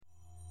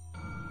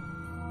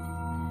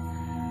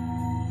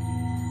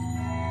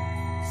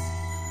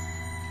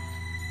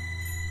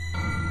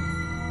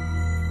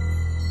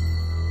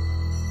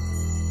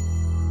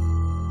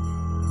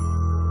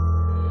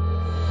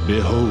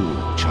Behold,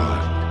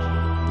 child,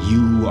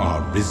 you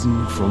are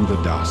risen from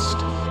the dust,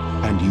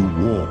 and you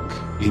walk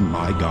in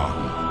my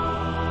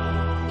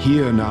garden.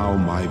 Hear now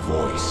my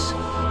voice,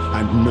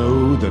 and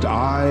know that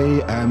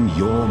I am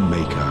your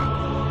maker,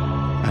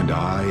 and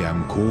I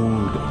am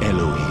called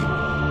Elohim.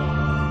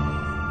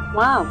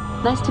 Wow,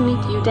 nice to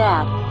meet you,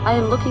 Dad. I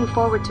am looking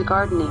forward to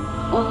gardening.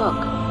 Oh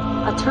look,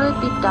 a turret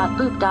beep dot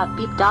boop dot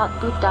beep dot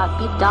boop dot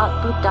beep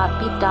dot boop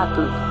dot beep dot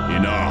boop.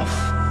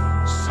 Enough!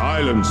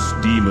 Silence,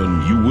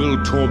 demon, you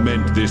will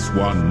torment this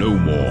one no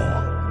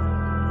more.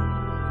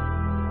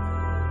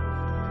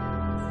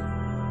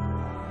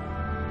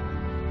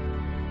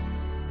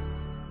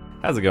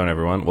 How's it going,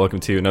 everyone? Welcome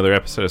to another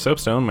episode of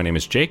Soapstone. My name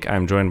is Jake.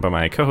 I'm joined by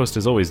my co-host,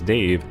 as always,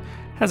 Dave.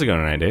 How's it going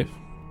tonight, Dave?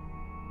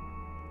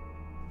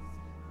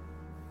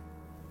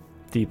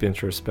 Deep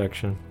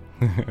introspection.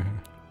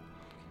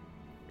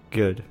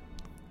 Good.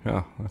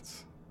 Oh,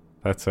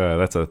 that's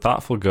a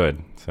thoughtful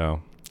good.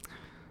 So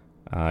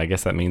I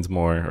guess that means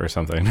more or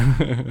something.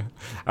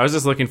 I was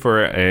just looking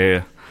for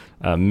a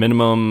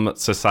minimum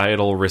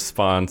societal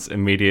response,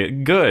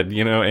 immediate good,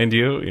 and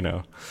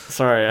you.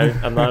 Sorry,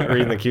 I'm not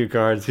reading the cue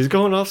cards. He's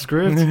going off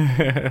script.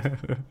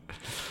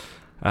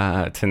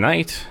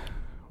 Tonight,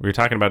 we were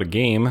talking about a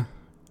game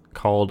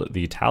called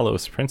the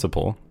Talos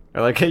Principle.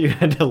 I like how you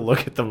had to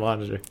look at the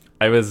monitor.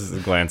 I was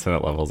glancing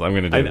at levels. I'm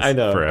going to do this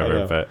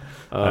forever.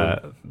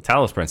 But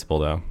Talos Principle,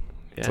 though.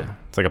 Yeah.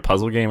 It's like a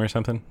puzzle game or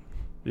something.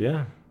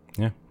 Yeah.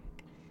 Yeah.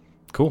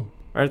 Cool.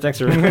 All right, thanks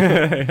for...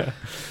 Yeah,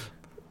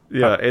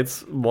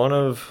 it's one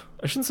of...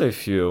 I shouldn't say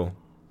few.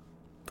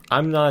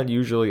 I'm not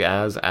usually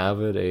as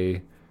avid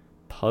a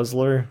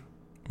puzzler,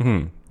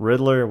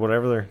 Riddler,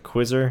 whatever they're...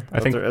 Quizzer,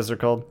 as they're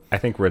called. I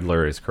think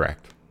Riddler is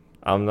correct.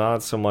 I'm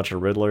not so much a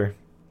Riddler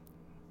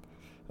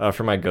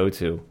for my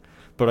go-to.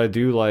 But I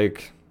do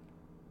like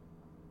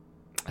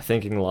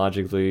thinking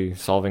logically,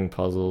 solving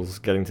puzzles,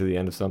 getting to the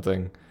end of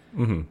something.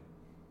 Mm-hmm.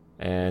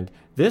 And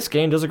this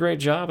game does a great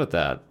job at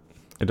that.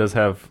 It does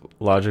have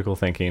logical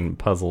thinking,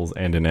 puzzles,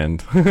 and an end.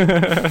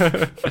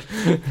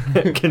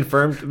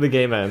 Confirmed the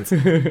game ends.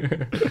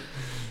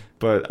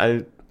 But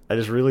I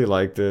just really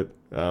liked it.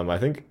 I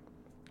don't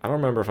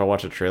remember if I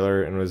watched a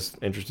trailer and was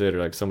interested or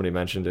like somebody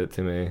mentioned it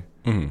to me.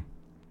 Mm-hmm.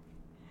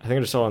 I think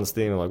I just saw it on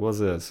Steam and like, what's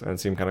this? And it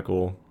seemed kind of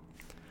cool.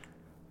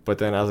 But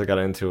then as I got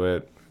into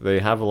it, they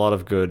have a lot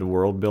of good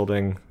world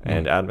building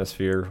and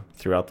atmosphere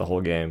throughout the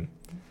whole game.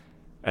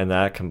 And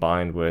that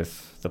combined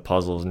with the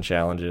puzzles and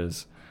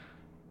challenges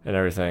and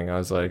everything, I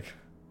was like,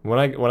 when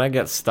I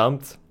get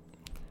stumped,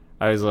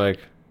 I was like,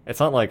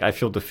 it's not like I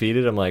feel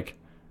defeated. I'm like,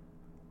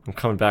 I'm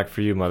coming back for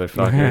you,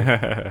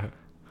 motherfucker.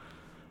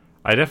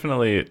 I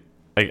definitely,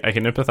 I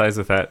can empathize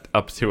with that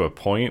up to a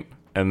point,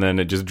 and then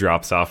it just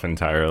drops off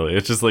entirely.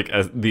 It's just like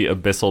the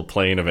abyssal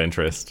plane of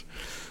interest.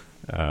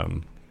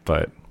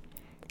 But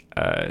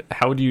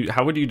how would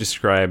you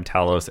describe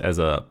Talos as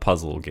a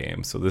puzzle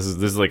game? So this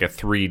is like a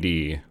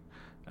 3D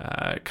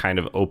kind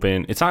of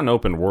open. It's not an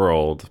open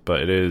world,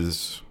 but it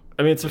is.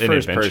 I mean, it's a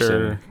first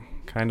person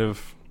kind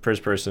of.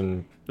 First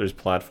person. There's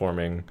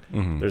platforming.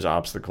 Mm-hmm. There's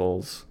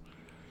obstacles.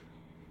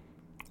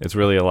 It's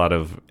really a lot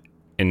of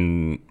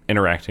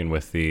interacting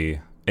with the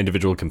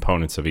individual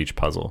components of each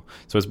puzzle.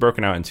 So it's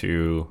broken out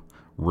into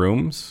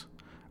rooms.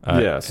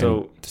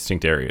 So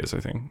distinct areas,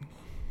 I think.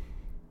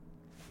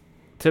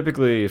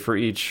 Typically, for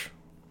each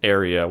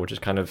area, which is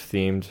kind of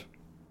themed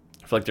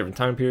for like different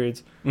time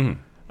periods. Mm-hmm.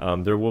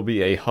 There will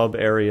be a hub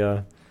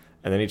area,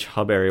 and then each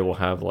hub area will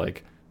have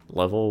like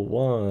level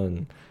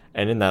 1.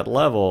 And in that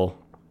level,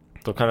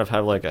 they'll kind of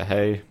have like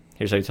hey,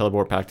 here's how you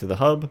teleport back to the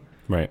hub.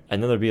 Right.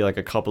 And then there'll be like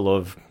a couple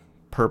of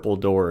purple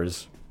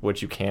doors,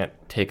 which you can't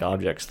take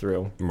objects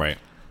through. Right.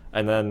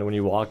 And then when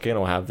you walk in,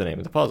 it'll have the name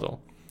of the puzzle.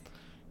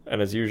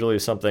 And it's usually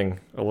something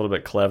a little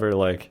bit clever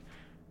like,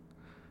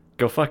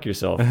 go fuck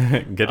yourself.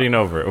 Getting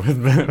over it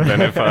with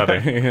Bennett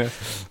Fodder.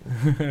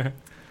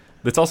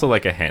 It's also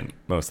like a hint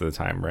most of the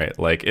time, right?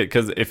 Like,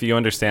 because if you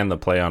understand the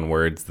play on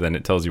words, then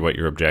it tells you what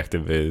your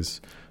objective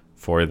is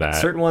for that.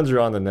 Certain ones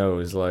are on the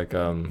nose, like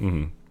there's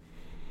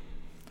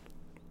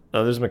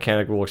a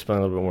mechanic we'll explain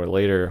a little bit more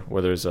later,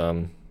 where there's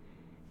 2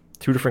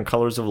 different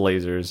colors of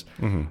lasers,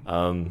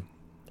 and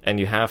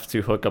you have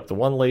to hook up the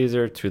one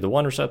laser to the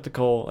one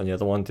receptacle and the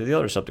other one to the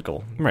other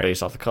receptacle, right,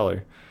 based off the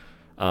color.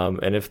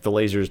 And if the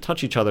lasers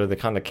touch each other, they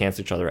kind of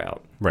cancel each other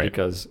out, right?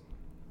 Because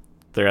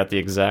they're at the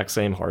exact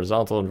same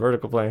horizontal and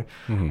vertical plane,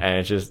 and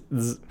it's just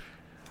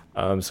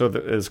so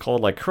it's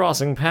called like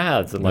crossing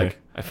paths, and like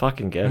I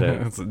fucking get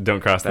it.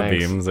 Don't cross the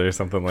beams or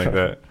something like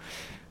that.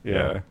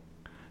 Yeah.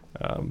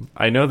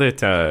 I know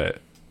that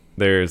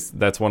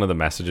that's one of the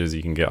messages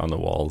you can get on the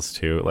walls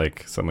too.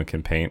 Like someone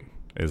can paint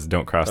is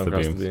don't cross the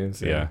beams.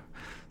 Yeah.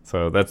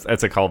 So that's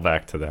a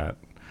callback to that.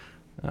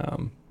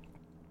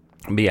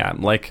 But yeah,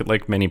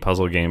 like many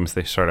puzzle games,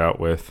 they start out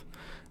with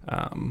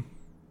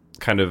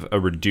kind of a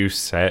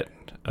reduced set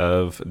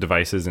of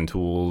devices and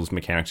tools,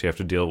 mechanics you have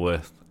to deal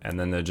with, and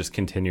then they'll just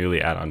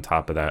continually add on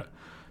top of that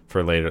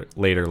for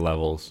later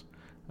levels,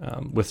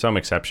 with some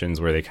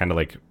exceptions where they kind of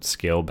like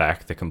scale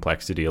back the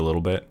complexity a little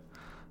bit.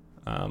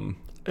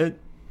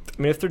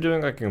 I mean, if they're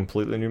doing like a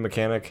completely new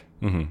mechanic,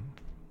 Mm-hmm.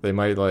 they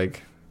might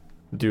like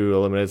do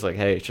eliminates like,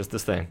 hey, it's just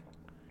this thing.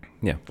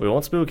 Yeah. We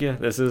won't spook you.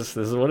 This is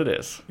what it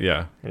is.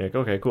 Yeah. And you're like,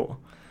 okay, cool.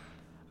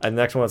 And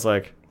the next one's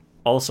like,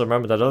 also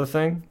remember that other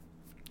thing?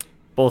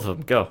 Both of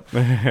them, go.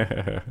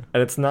 And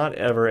it's not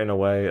ever in a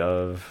way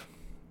of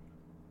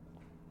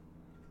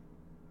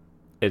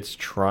it's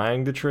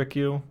trying to trick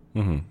you.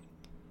 Mm-hmm.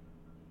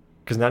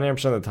 Because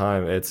 99% of the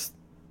time, it's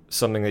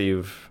something that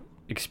you've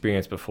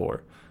experienced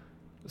before.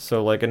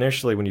 So, like,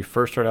 initially, when you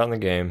first start out in the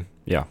game,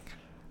 Yeah.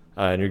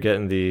 and you're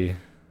getting the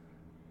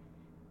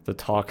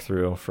talk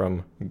through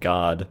from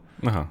God,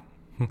 Uh-huh.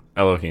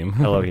 Elohim.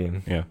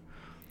 Elohim, Yeah.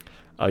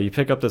 you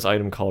pick up this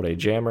item called a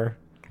jammer,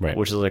 Right.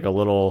 which is like a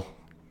little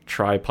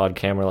tripod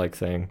camera-like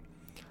thing.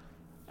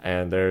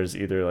 And there's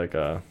either like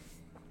a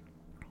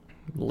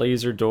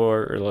laser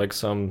door or like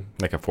some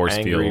like a force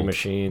angry field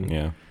machine.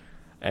 Yeah.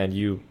 And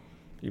you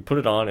put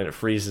it on and it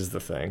freezes the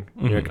thing.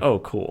 And you're like, Mm-hmm. oh,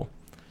 cool.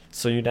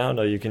 So you now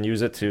know you can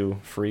use it to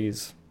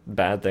freeze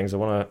bad things that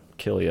want to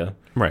kill you.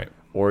 Right.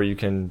 Or you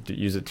can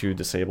use it to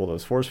disable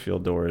those force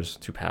field doors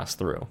to pass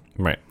through.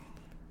 Right.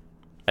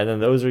 And then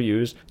those are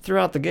used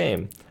throughout the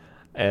game.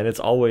 And it's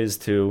always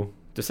to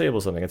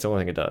disable something. It's the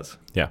only thing it does.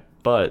 Yeah.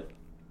 But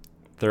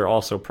there are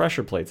also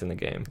pressure plates in the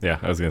game. Yeah.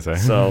 I was gonna say.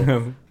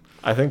 So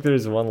I think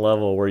there's one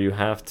level where you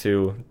have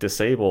to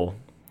disable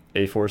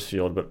a force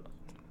field, but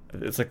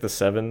it's like the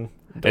 7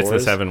 doors. It's the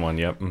 7 one.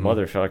 Yep. Mhm.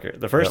 Motherfucker.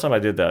 The first Yep. time I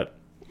did that,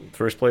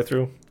 first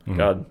playthrough,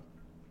 God,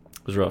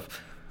 it was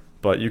rough.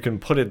 But you can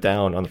put it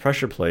down on the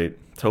pressure plate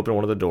to open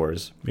one of the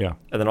doors, Yeah.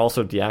 and then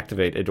also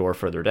deactivate a door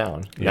further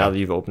down. Yeah. Now that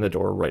you've opened the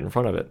door right in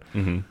front of it.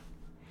 Mm-hmm.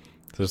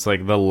 So it's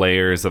like the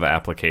layers of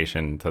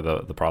application to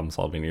the problem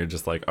solving. You're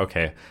just like,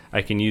 okay,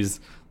 I can use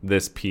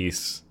this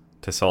piece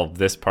to solve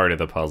this part of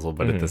the puzzle,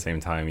 but at the same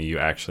time, you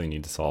actually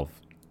need to solve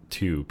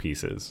 2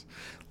 pieces.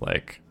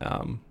 Like,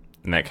 and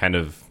that kind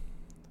of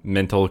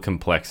mental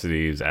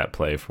complexity is at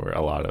play for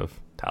a lot of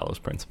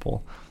Talos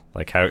Principle.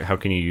 Like, how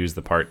can you use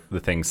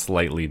the thing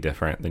slightly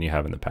different than you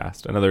have in the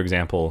past? Another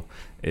example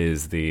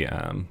is the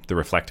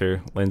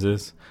reflector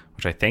lenses,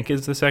 which I think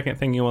is the second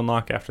thing you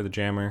unlock after the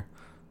jammer.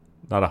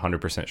 Not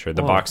 100% sure.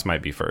 The Whoa. box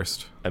might be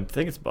first. I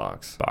think it's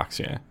box. Box,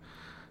 yeah.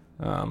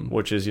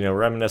 Which is,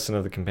 reminiscent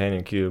of the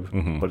companion cube,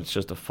 Mhm. but it's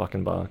just a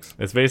fucking box.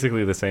 It's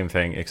basically the same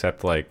thing,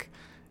 except like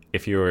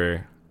if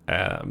you're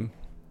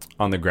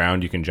on the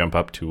ground, you can jump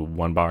up to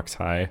 1 box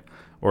high,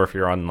 or if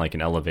you're on like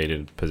an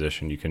elevated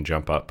position, you can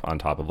jump up on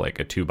top of like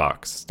a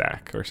 2-box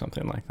stack or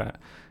something like that.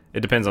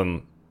 It depends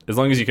on, as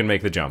long as you can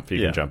make the jump, you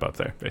can jump up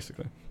there,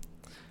 basically.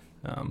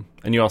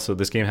 And you also,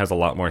 this game has a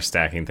lot more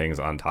stacking things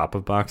on top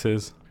of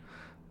boxes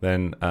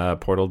than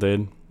Portal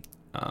did,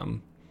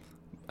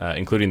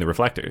 including the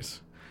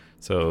reflectors.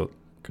 So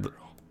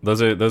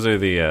those are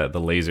the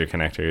laser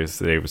connectors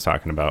that Dave was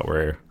talking about,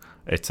 where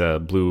it's a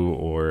blue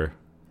or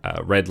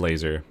red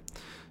laser.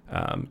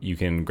 You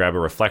can grab a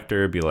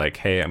reflector, be like,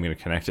 hey, I'm going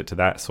to connect it to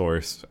that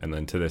source and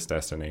then to this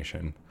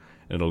destination.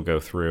 It'll go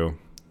through.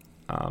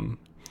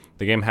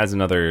 The game has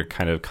another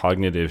kind of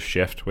cognitive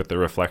shift with the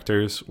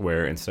reflectors,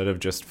 where instead of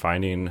just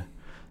finding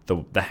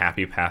the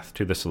happy path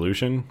to the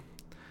solution,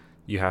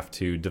 you have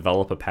to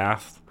develop a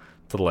path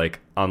to like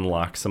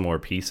unlock some more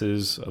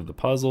pieces of the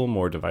puzzle,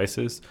 more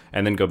devices,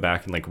 and then go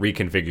back and like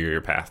reconfigure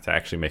your path to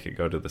actually make it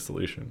go to the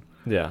solution.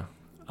 Yeah.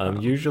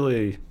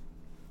 Usually,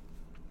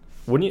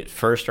 when it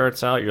first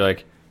starts out, you're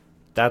like,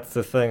 that's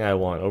the thing I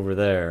want over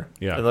there.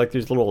 Yeah. And like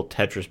these little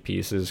Tetris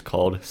pieces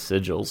called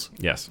sigils,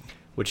 Yes.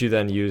 which you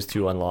then use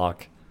to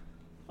unlock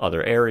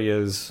other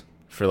areas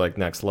for like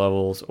next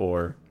levels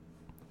or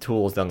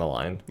tools down the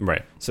line.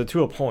 Right. So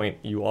to a point,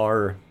 you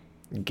are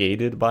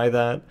gated by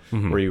that,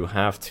 where you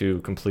have to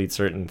complete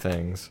certain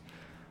things,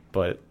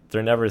 but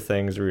they're never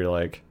things where you're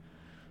like,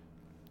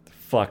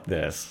 fuck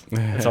this.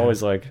 It's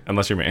always like,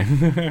 Unless you're me.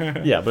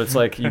 yeah, but it's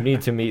like you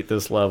need to meet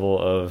this level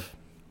of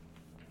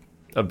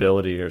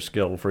ability or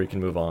skill before you can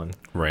move on.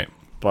 Right.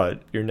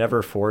 But you're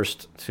never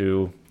forced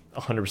to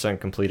 100%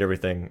 complete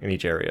everything in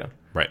each area.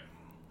 Right.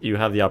 You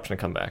have the option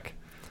to come back.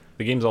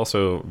 The game's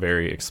also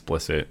very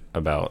explicit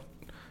about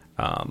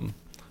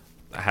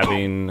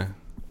having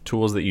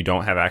tools that you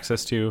don't have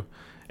access to.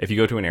 If you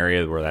go to an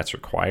area where that's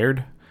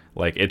required,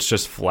 like it's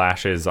just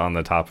flashes on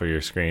the top of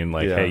your screen,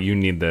 like, hey, you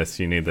need this,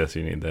 you need this,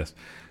 you need this.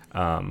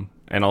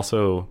 And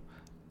also,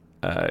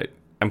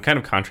 I'm kind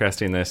of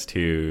contrasting this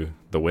to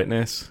The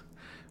Witness,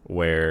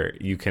 where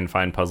you can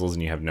find puzzles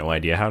and you have no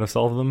idea how to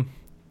solve them.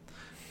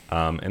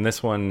 In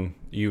this one,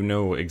 you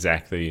know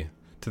exactly,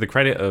 to the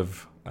credit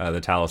of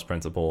the Talos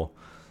Principle,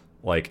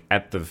 like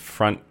at the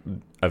front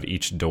of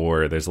each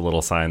door, there's a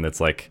little sign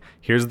that's like,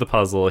 here's the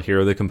puzzle, here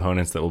are the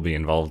components that will be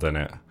involved in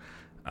it.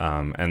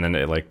 And then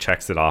it like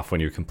checks it off when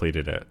you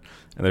completed it.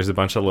 And there's a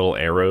bunch of little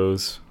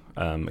arrows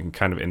and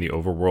kind of in the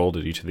overworld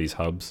at each of these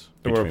hubs.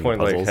 Or a point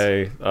like,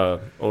 hey,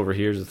 over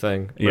here's the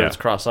thing. But it's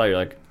cross-eyed, you're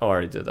like, oh, I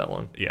already did that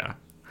one. Yeah.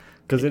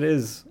 Because it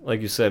is, like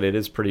you said, it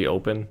is pretty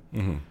open.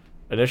 Mm-hmm.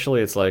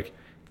 Initially, it's like,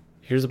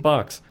 here's a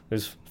box.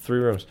 There's 3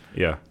 rooms.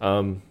 Yeah.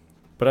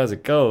 But as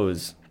it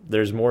goes,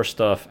 there's more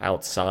stuff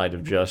outside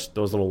of just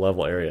those little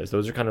level areas.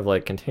 Those are kind of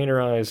like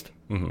containerized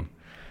in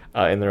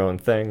their own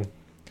thing.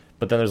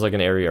 But then there's like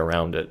an area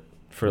around it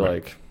for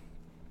like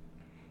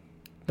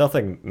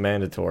nothing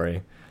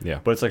mandatory. Yeah.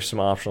 But it's like some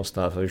optional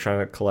stuff. If you're trying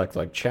to collect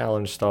like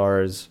challenge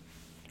stars,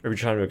 or if you're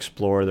trying to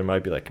explore, there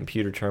might be like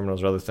computer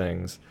terminals or other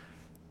things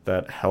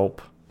that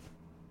help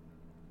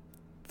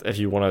if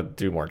you want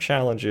to do more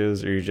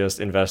challenges, or you're just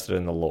invested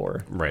in the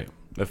lore. Right.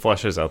 It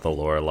fleshes out the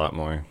lore a lot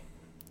more.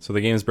 So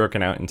the game's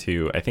broken out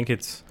into, I think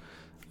it's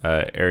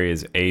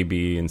areas A,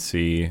 B, and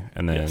C,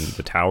 and then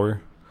the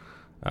tower,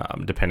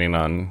 depending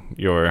on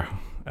your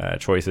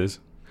choices.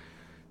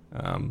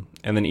 And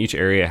then each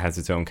area has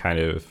its own kind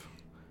of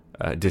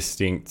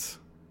distinct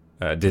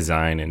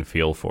design and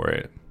feel for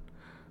it.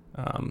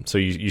 So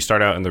you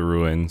start out in the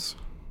ruins,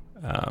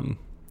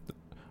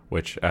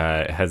 which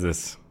has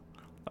this,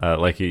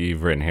 like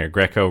you've written here,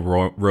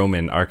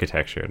 Greco-Roman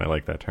architecture, and I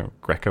like that term,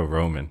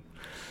 Greco-Roman.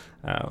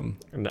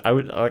 And I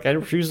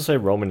refuse to say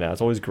Roman now. It's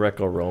always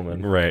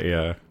Greco-Roman. Right,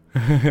 yeah.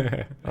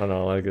 I don't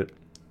know, I like it.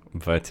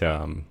 But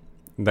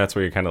that's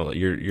where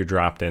you're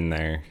dropped in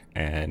there,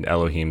 and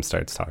Elohim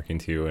starts talking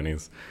to you, and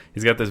he's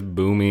got this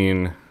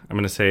booming, I'm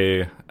gonna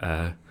say,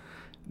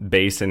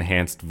 bass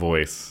enhanced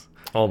voice.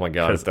 Oh my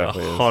god, it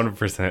definitely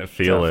 100%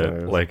 feel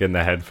definitely it, like in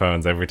the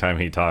headphones every time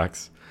he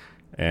talks.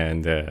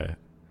 And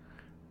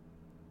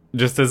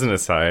just as an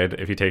aside,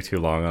 if you take too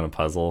long on a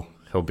puzzle,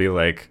 he'll be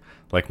like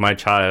my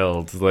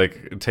child,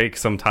 like take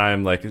some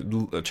time, like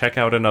check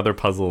out another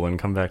puzzle and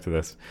come back to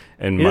this.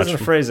 And he doesn't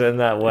phrase it in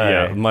that way.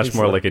 Yeah, much He's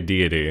more like a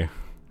deity.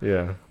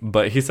 Yeah.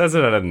 But he says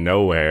it out of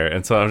nowhere,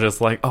 and so I'm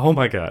just like, oh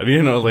my god,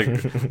 like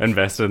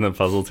invested in the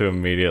puzzle to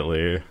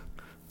immediately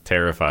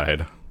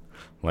terrified.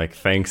 Like,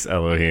 thanks,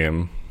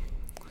 Elohim.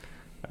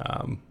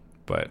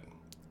 But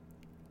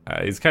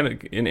he's kind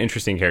of an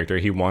interesting character.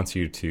 He wants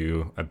you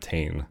to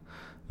obtain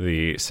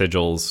the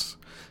sigils,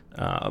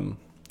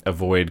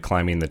 avoid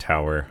climbing the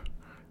tower,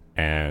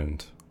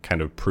 and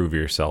kind of prove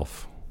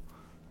yourself,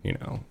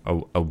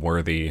 a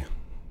worthy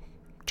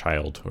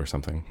child or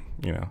something.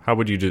 How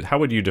would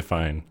you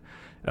define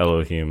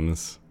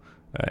Elohim's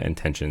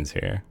intentions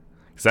here?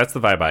 Because that's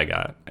the vibe I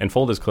got. And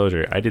full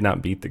disclosure, I did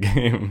not beat the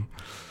game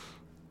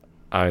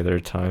either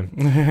time.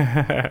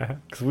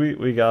 Because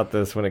we got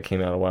this when it came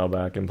out a while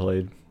back and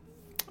played.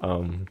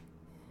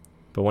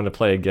 But wanted to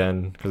play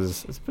again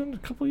because it's been a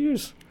couple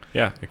years.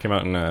 Yeah, it came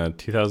out in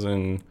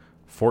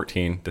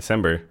 2014,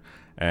 December,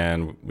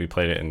 and we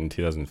played it in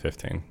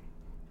 2015.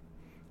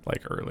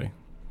 Like early.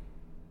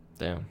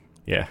 Damn.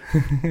 Yeah.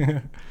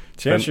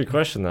 To answer your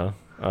question, though,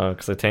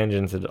 because I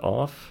tangented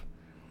off.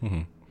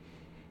 Mm-hmm.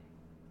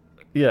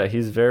 Yeah,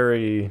 he's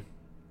kind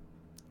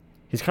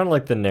of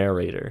like the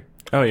narrator.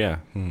 Oh, yeah.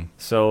 Mm-hmm.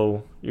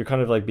 So you're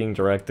kind of like being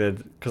directed,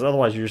 because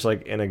otherwise you're just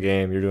like in a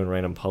game, you're doing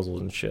random puzzles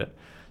and shit.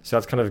 So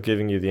that's kind of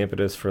giving you the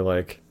impetus for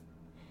like,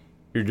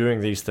 you're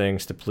doing these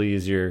things to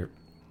please your,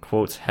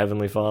 quotes,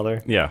 heavenly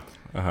father. Yeah.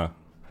 Uh-huh.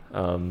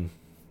 And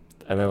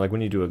then like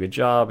when you do a good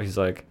job, he's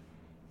like,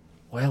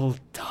 well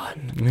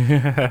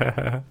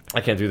done.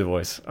 I can't do the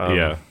voice.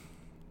 Yeah.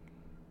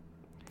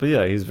 But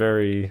yeah, he's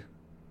very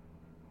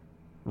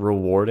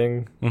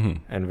rewarding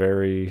and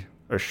very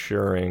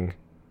assuring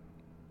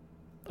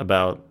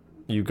about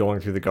you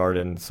going through the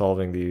garden,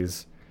 solving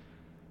these.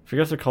 I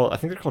forget what they're called. I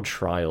think they're called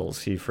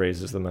trials. He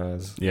phrases them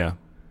as. Yeah.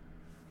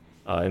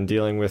 And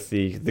dealing with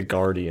the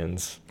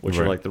guardians, which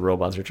are Right. like the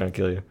robots who are trying to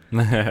kill you.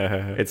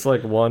 It's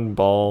like one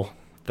ball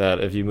that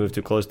if you move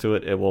too close to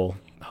it, it will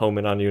home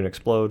in on you and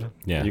explode.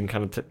 Yeah. You can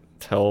kind of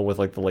tell with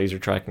like the laser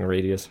tracking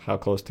radius how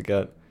close to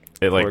get.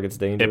 It before it gets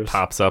dangerous. It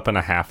pops up in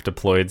a half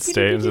deployed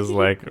state, just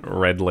like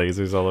red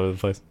lasers all over the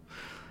place.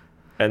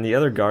 And the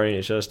other guardian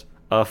is just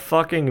a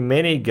fucking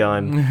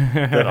minigun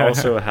that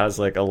also has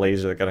like a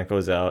laser that kind of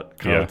goes out,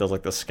 kind of does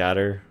like the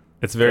scatter.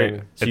 It's very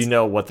thing, so you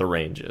know what the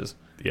range is.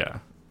 Yeah.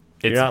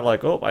 You're not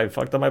like, oh, I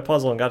fucked up my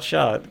puzzle and got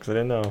shot because I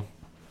didn't know.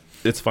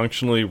 It's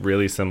functionally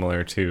really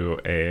similar to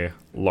a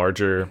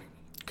larger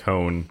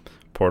cone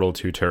Portal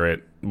 2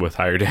 turret with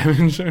higher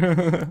damage.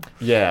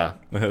 Yeah.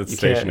 It's You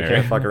stationary.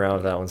 can't fuck around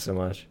with that one so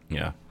much.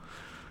 Yeah.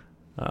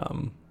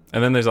 And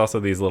then there's also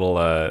these little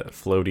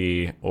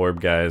floaty orb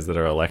guys that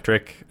are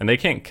electric, and they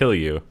can't kill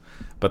you,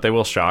 but they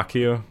will shock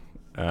you,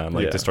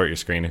 distort your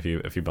screen if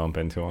you bump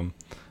into them.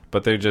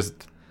 But they're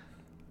just,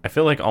 I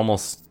feel like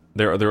almost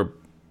they're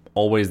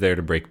always there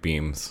to break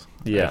beams.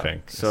 Yeah. I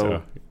think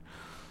So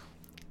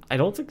I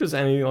don't think there's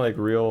any like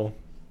real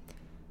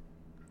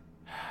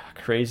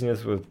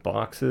craziness with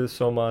boxes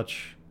so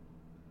much.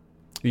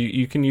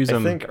 You can use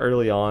them. I think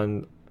early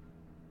on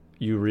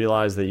you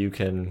realize that you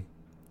can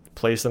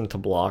place them to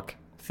block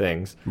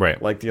things.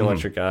 Right. Like the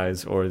electric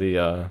guys or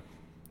the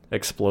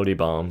explodey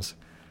bombs.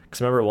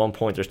 Because remember at one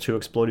point there's two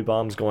explodey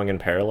bombs going in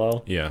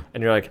parallel. Yeah.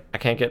 And you're like, I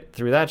can't get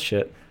through that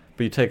shit.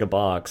 But you take a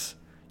box,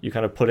 you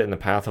kind of put it in the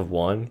path of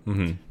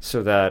one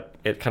so that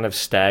it kind of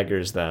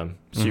staggers them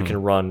so you can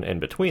run in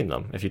between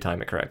them if you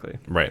time it correctly.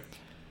 Right.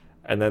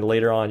 And then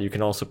later on, you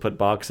can also put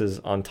boxes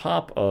on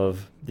top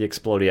of the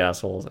explodey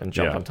assholes and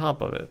jump Yeah. on top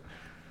of it.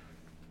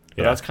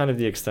 But that's kind of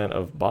the extent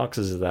of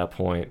boxes at that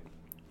point.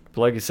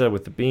 But like you said,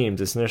 with the beams,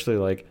 it's initially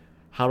like,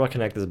 how do I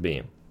connect this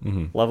beam?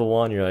 Level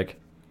 1, you're like,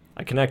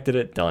 I connected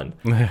it, done.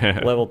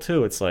 Level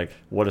 2, it's like,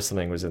 what if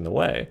something was in the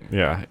way?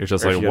 Yeah, you're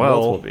just Or like, if you have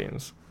multiple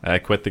beams. I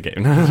quit the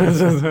game.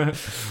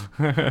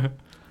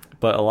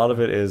 But a lot of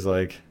it is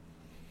like,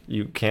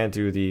 you can't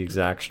do the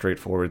exact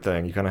straightforward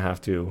thing. You kind of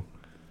have to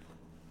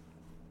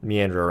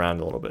meander around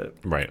a little bit.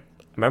 Right.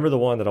 Remember the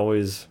one that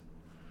always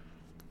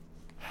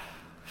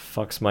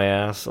fucks my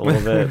ass a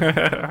little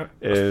bit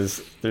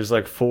is there's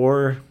like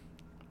 4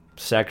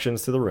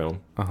 sections to the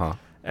room.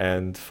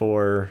 And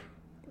 4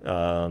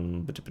 I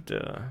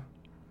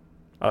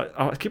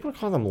keep on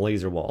calling them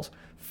laser walls,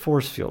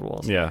 force field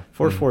walls. Yeah.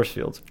 4 force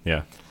fields.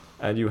 Yeah.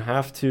 And you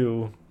have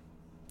to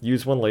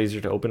use one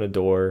laser to open a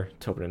door,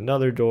 to open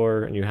another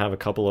door, and you have a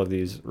couple of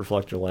these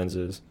reflector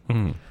lenses.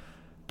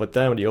 But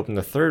then when you open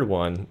the third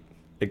one,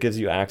 it gives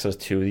you access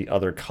to the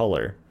other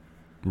color.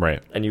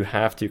 Right. And you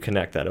have to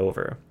connect that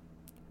over.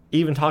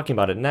 Even talking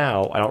about it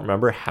now, I don't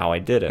remember how I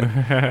did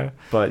it.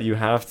 But you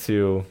have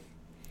to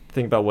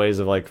think about ways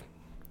of like,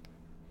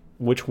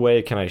 which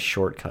way can I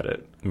shortcut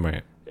it?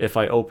 Right. If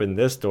I open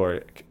this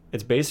door,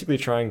 it's basically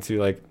trying to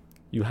like,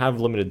 you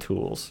have limited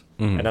tools.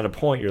 And at a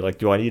point, you're like,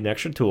 do I need an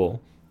extra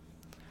tool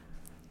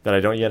that I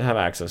don't yet have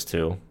access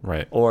to?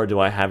 Right. Or do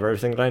I have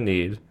everything that I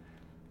need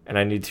and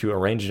I need to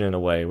arrange it in a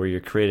way where you're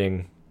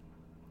creating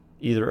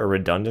either a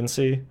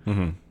redundancy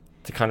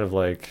to kind of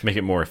like... Make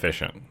it more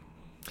efficient.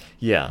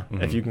 Yeah.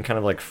 If you can kind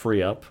of like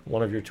free up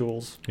one of your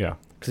tools. Yeah.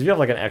 Because if you have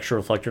like an extra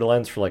reflector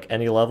lens for like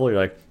any level, you're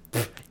like,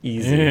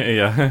 easy.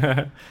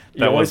 Yeah.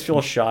 You always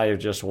feel shy of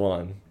just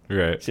one.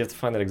 Right. So you have to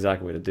find that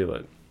exact way to do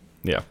it.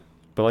 Yeah.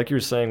 But like you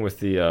were saying with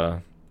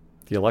the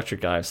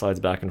electric guy slides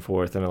back and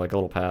forth in like a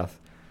little path.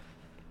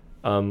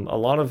 A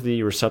lot of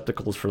the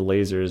receptacles for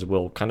lasers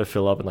will kind of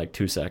fill up in like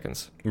 2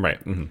 seconds. Right.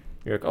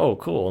 You're like, oh,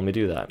 cool, let me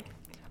do that.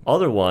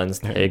 Other ones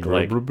take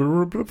like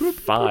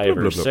 5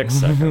 or 6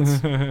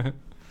 seconds.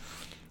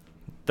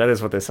 That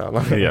is what they sound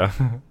like. Yeah.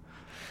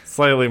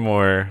 Slightly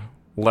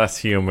less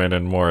human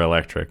and more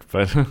electric,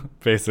 but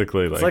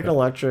basically it's like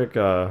electric.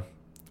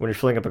 When you're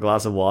filling up a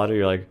glass of water,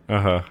 you're like,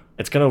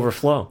 it's gonna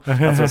overflow.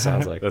 That's what it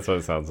sounds like. That's what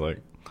it sounds like.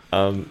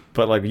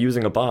 But like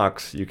using a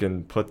box, you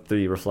can put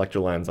the reflector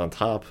lens on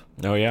top.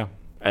 Oh yeah.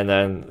 And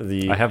then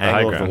the I have the angle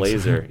high of the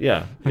grounds. laser,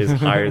 is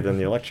higher than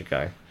the electric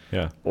guy.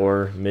 Yeah.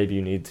 Or maybe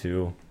you need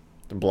to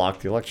block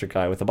the electric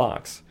guy with a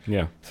box.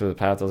 Yeah. So the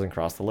path doesn't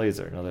cross the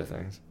laser and other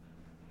things.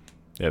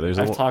 Yeah,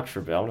 I've talked for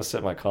a bit. I want to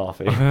sip my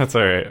coffee. That's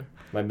all right.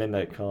 My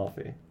midnight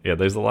coffee. Yeah,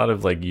 there's a lot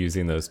of like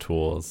using those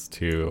tools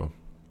to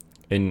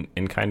in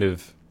kind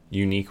of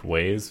unique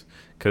ways,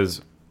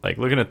 because like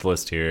looking at the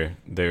list here,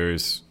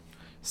 there's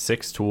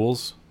 6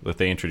 tools that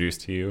they introduce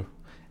to you,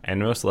 and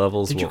most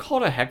levels Did you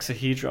call it a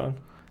hexahedron?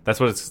 That's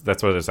what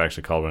it's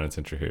actually called when it's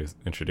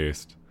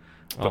introduced.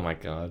 Oh my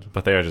god.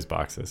 But they are just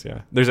boxes,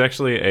 yeah. There's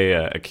actually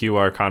a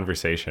QR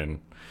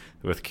conversation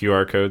with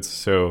QR codes,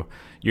 so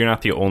you're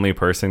not the only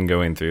person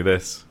going through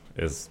this,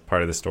 is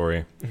part of the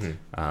story.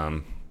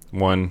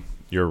 One,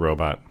 you're a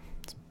robot.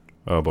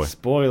 Oh boy.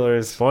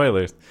 Spoilers.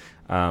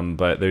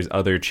 But there's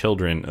other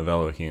children of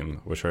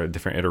Elohim, which are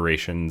different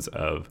iterations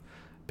of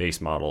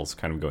base models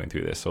kind of going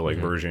through this. So like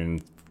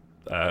version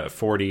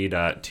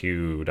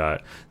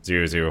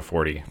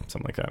 40.2.0040,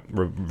 something like that,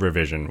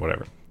 revision,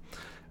 whatever.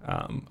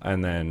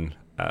 And then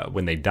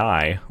when they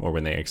die or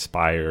when they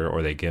expire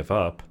or they give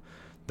up,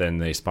 then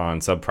they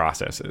spawn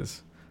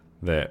sub-processes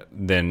that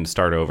then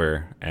start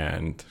over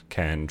and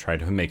can try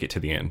to make it to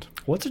the end.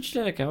 What's a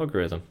genetic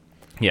algorithm?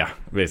 Yeah,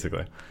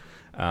 basically.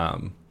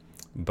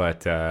 But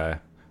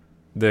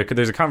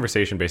there's a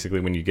conversation basically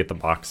when you get the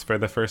box for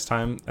the first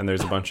time, and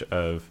there's a bunch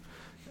of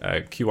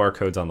QR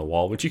codes on the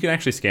wall, which you can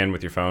actually scan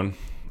with your phone.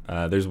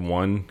 There's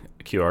one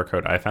QR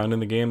code I found in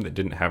the game that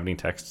didn't have any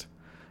text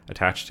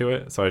attached to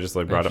it, so I just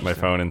like brought up my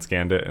phone and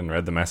scanned it and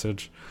read the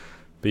message.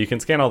 But you can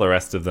scan all the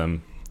rest of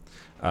them,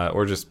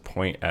 or just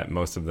point at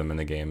most of them in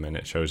the game, and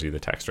it shows you the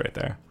text right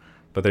there.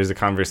 But there's a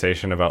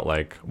conversation about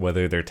like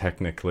whether they're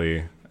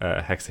technically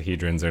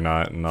hexahedrons or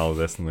not, and all of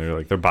this, and they're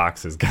like, they're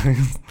boxes,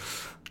 guys.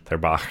 They're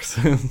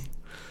boxes.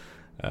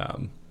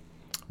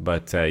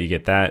 But you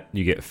get that.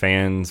 You get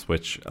fans,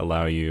 which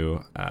allow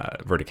you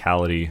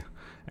verticality,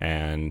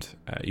 and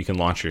you can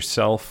launch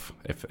yourself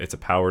if it's a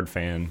powered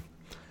fan,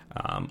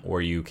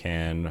 or you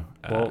can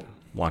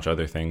launch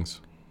other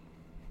things.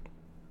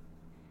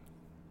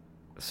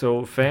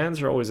 So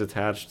fans are always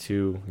attached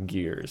to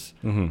gears.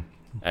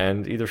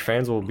 And either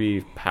fans will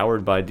be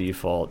powered by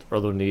default, or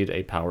they'll need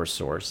a power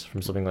source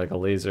from something like a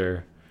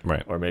laser,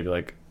 right? Or maybe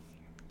like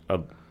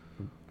a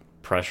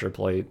pressure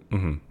plate.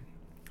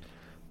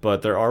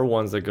 But there are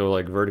ones that go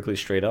like vertically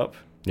straight up.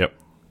 Yep.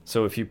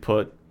 So if you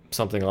put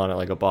something on it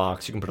like a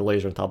box, you can put a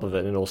laser on top of it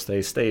and it'll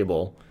stay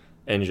stable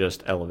and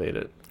just elevate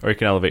it. Or you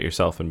can elevate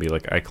yourself and be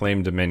like, I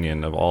claim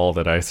dominion of all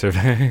that I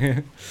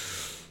survey.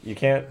 You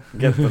can't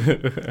get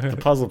the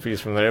puzzle piece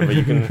from there, but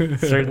you can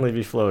certainly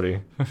be floaty.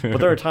 But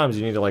there are times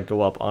you need to like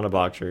go up on a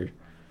box or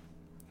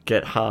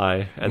get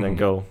high and then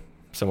go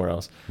somewhere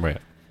else. Right.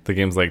 The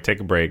game's like, take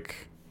a break,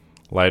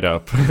 light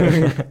up,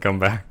 come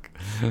back.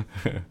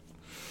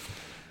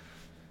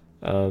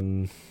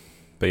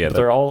 But yeah,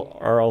 There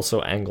are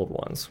also angled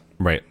ones.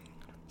 right.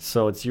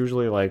 So it's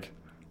usually like,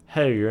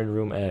 hey, you're in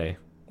room A.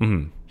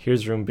 Mm-hmm.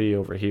 Here's room B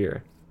over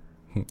here.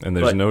 And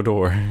there's But- no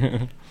door.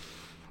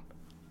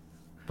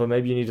 But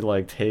maybe you need to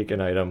like take an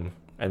item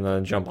and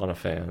then jump on a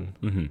fan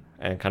Mm-hmm.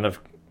 and kind of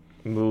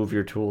move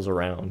your tools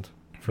around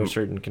for a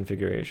certain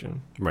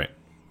configuration. Right.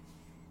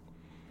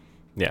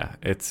 Yeah,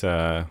 it's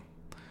not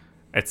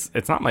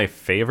my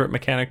favorite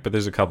mechanic, but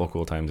there's a couple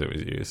cool times it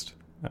was used.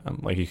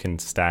 Like you can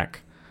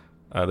stack.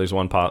 There's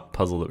one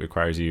puzzle that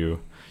requires you.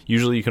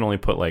 Usually, you can only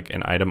put like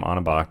an item on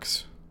a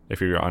box.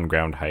 If you're on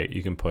ground height,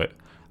 you can put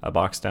a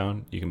box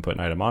down. You can put an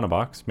item on a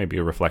box, maybe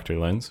a reflector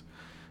lens.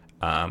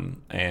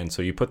 And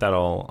so you put that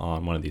all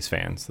on one of these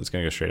fans that's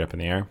going to go straight up in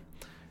the air,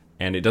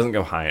 and it doesn't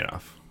go high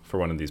enough for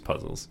one of these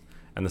puzzles.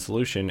 And the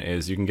solution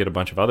is you can get a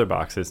bunch of other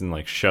boxes and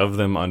like shove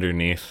them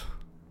underneath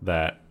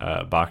that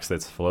box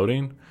that's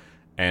floating,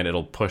 and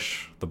it'll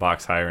push the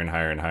box higher and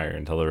higher and higher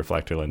until the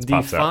reflector lens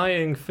pops out.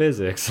 Defying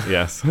physics.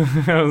 Yes.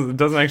 It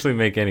doesn't actually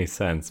make any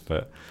sense,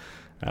 but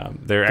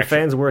they're The actually...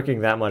 fan's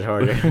working that much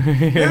harder.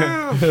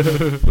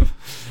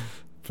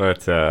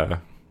 But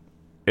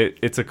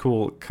it's a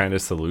cool kind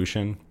of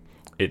solution.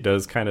 It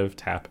does kind of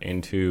tap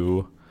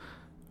into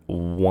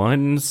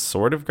one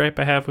sort of gripe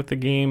I have with the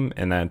game,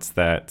 and that's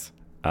that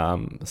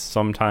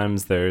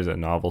sometimes there's a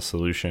novel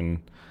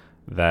solution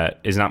that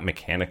is not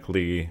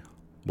mechanically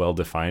well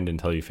defined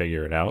until you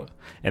figure it out.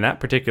 In that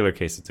particular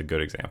case, it's a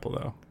good example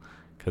though,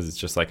 because it's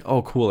just like,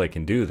 oh, cool, I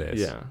can do this.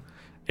 Yeah.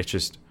 It's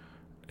just,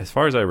 as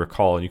far as I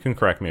recall, you can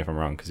correct me if I'm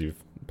wrong because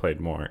you've played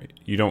more,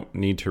 you don't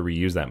need to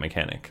reuse that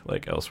mechanic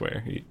like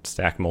elsewhere. You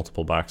stack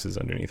multiple boxes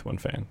underneath one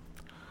fan.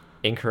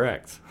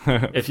 Incorrect.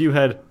 If you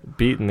had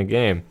beaten the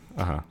game,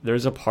 Uh-huh.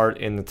 there's a part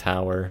in the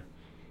tower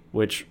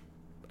which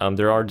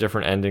there are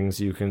different endings.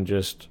 You can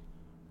just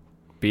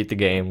beat the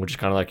game, which is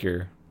kind of like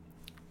your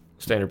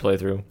standard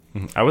playthrough.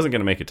 I wasn't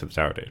going to make it to the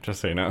tower, Dave, just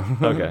so you know.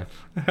 Okay.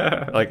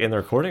 Like in the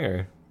recording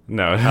or?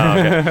 No. Oh,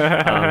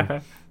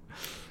 okay.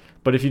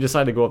 But if you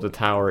decide to go up the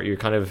tower, you're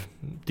kind of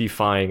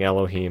defying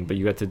Elohim, but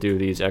you get to do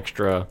these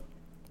extra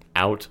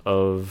out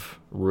of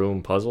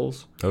room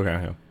puzzles.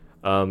 Okay,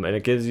 yeah. And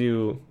it gives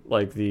you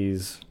like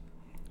these,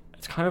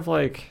 it's kind of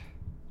like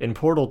in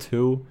Portal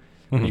 2,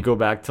 when you go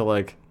back to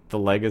like the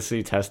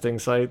legacy testing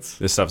sites.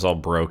 This stuff's all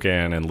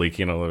broken and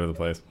leaking all over the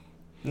place.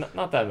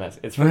 Not that messy.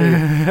 It's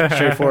pretty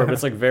straightforward, but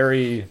it's like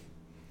very,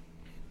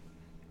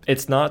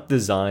 it's not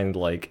designed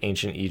like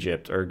ancient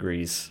Egypt or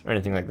Greece or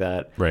anything like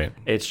that. Right.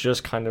 It's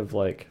just kind of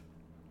like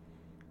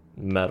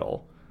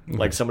metal.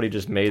 Like somebody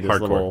just made this Hardcore.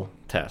 little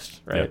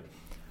test, right?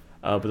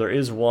 But there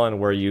is one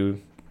where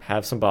you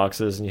have some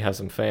boxes and you have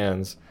some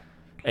fans,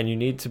 and you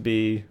need to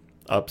be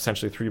up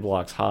essentially 3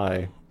 blocks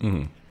high.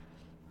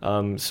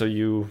 Mm-hmm. So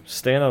you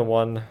stand on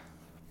one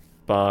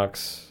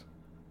box.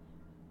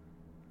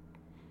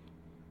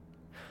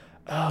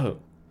 Oh.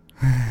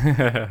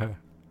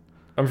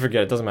 I'm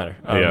forget. It doesn't matter.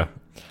 Yeah.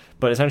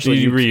 But essentially,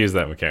 You reuse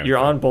that mechanic. you're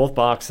on both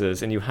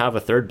boxes, and you have a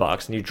third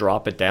box, and you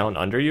drop it down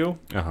under you.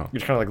 Uh-huh. You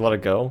just kind of like let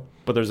it go.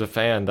 But there's a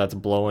fan that's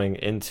blowing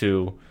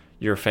into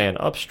your fan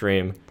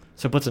upstream,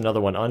 so it puts another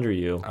one under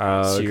you,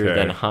 so you're Okay.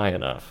 then high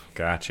enough.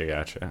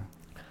 Gotcha.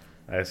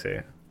 I see.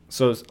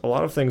 So a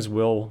lot of things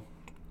will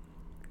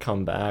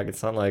come back.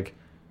 It's not like,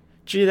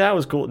 gee, that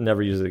was cool,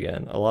 never use it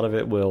again. A lot of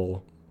it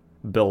will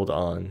build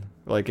on.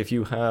 Like if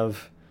you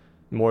have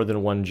more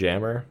than one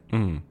jammer,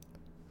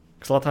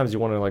 because a lot of times you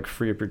want to like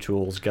free up your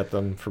tools, get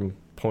them from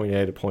point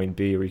A to point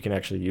B, where you can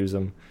actually use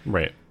them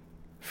Right.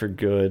 for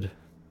good.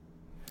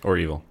 Or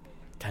evil.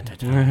 Dun, dun,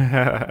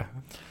 dun.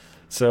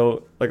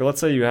 So, like, let's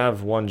say you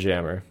have one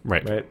jammer,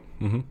 Right. right?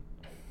 Mm-hmm.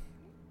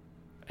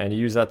 And you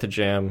use that to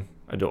jam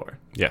a door.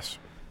 Yes.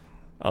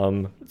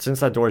 Since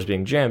that door is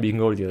being jammed, you can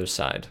go to the other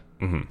side.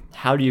 Mm-hmm.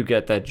 How do you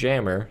get that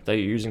jammer that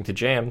you're using to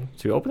jam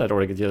to open that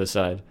door to get to the other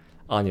side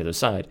on the other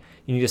side?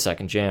 You need a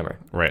second jammer.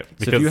 Right.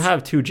 So if you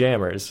have 2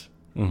 jammers,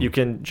 you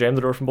can jam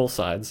the door from both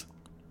sides,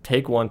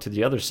 take one to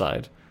the other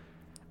side,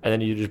 and then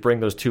you just bring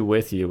those 2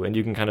 with you, and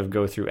you can kind of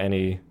go through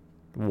any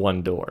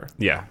one door.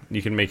 Yeah,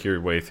 you can make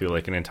your way through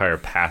like an entire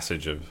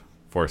passage of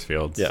force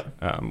fields. Yeah.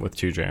 With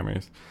 2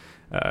 jammers.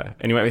 And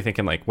you might be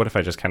thinking, like, what if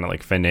I just kind of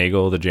like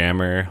finagle the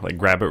jammer, like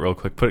grab it real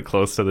quick, put it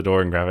close to the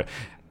door and grab it?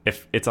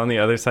 If it's on the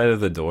other side of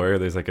the door,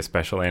 there's like a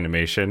special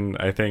animation,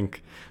 I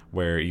think,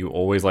 where you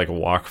always like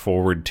walk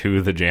forward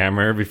to the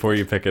jammer before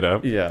you pick it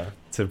up Yeah.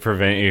 to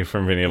prevent you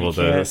from being able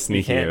to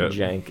sneak you can't it.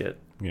 jank it.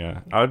 Yeah,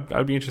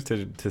 I'd be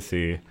interested to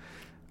see,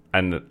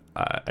 and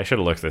I should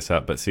have looked this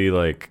up, but see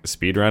like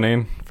speed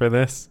running for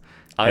this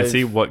and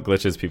see what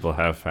glitches people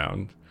have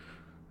found,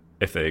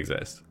 if they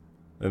exist.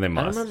 And they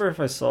must. I don't remember if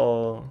I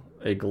saw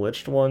a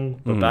glitched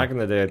one, but back in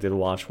the day I did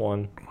watch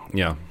one,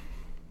 Yeah,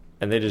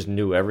 and they just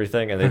knew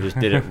everything, and they just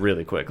did it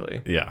really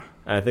quickly. yeah,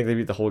 And I think they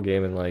beat the whole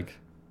game in like,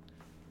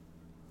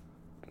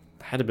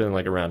 had to been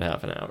like around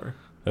half an hour.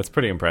 that's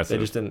pretty impressive.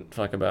 They just didn't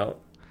fuck about.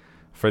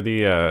 For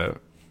the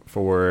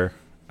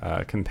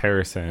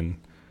comparison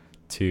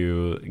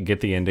to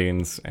get the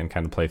endings and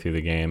kind of play through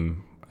the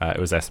game. It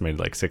was estimated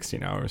like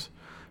 16 hours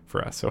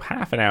for us. So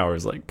half an hour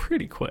is like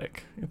pretty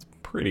quick. It's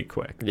pretty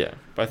quick. Yeah,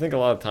 but I think a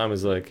lot of time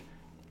is like,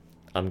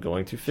 I'm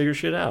going to figure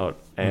shit out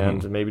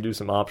and maybe do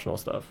some optional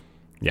stuff.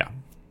 Yeah.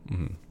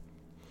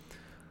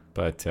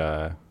 But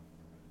yeah,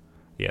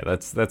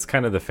 that's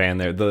kind of the fan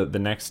there. The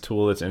next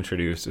tool that's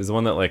introduced is the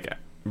one that like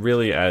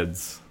really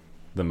adds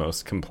the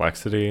most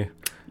complexity,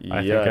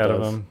 I think, out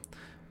of them.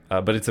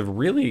 But it's a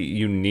really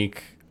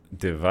unique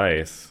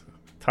device.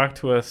 Talk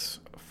to us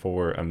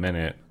for a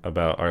minute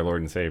about our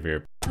Lord and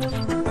Savior.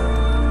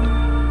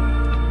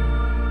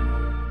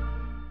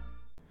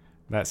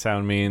 That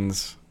sound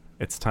means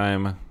it's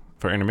time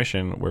for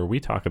intermission, where we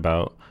talk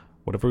about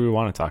whatever we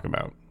want to talk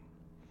about.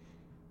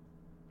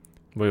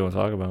 What do you want to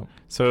talk about?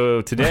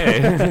 So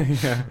today,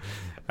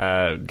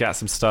 got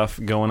some stuff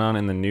going on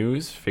in the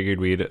news. Figured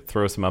we'd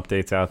throw some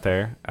updates out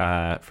there.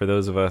 For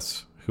those of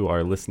us who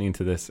are listening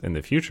to this in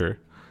the future,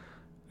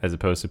 as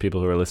opposed to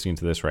people who are listening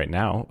to this right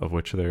now, of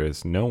which there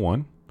is no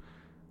one,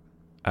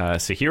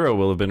 Sekiro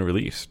will have been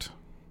released,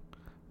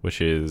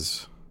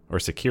 Sekiro.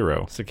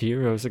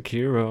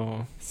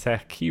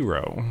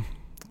 Sekiro.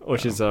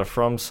 Which is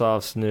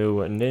FromSoft's new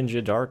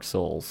Ninja Dark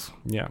Souls.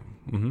 Yeah.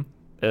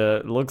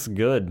 It looks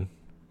good.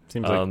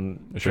 Seems like it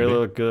should trailer be.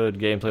 looked good,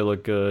 gameplay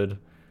looked good,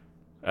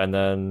 and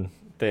then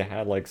they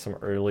had like some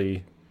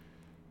early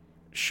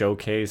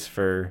showcase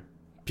for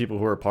people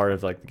who are part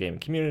of like the game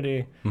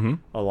community.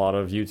 A lot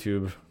of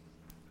YouTube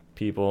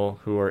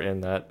people who are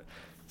in that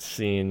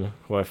scene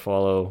who I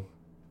follow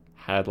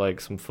had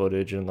like some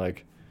footage and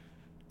like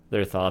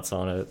their thoughts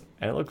on it,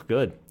 and it looked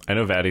good. I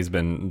know Vaddy's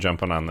been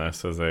jumping on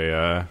this as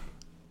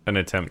an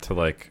attempt to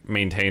like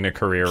maintain a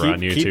career on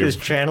YouTube. Keep his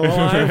channel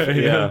alive.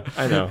 Yeah,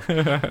 I know.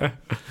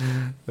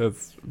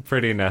 That's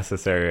pretty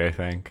necessary, I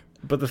think.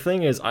 But the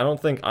thing is, I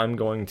don't think I'm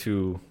going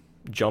to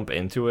jump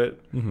into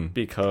it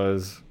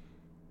because,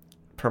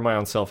 per my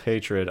own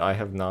self-hatred, I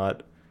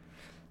haven't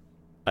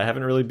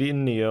really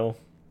beaten Neo,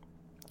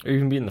 or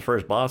even beaten the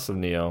first boss of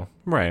Neo.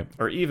 Right.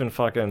 Or even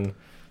fucking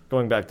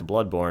going back to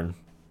Bloodborne.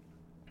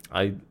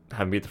 I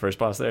haven't beat the first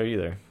boss there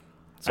either.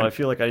 So I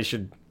feel like I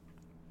should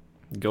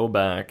go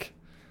back,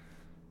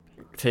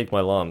 take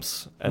my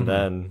lumps, and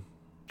then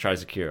try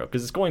Sekiro,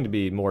 because it's going to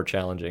be more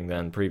challenging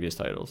than previous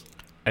titles.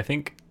 I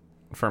think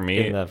for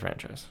me in that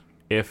franchise,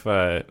 if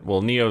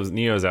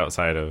Neo's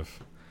outside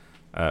of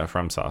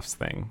FromSoft's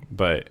thing,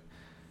 but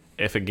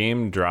if a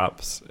game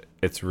drops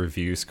its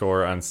review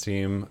score on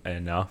Steam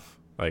enough,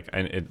 like,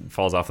 and it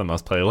falls off the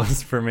most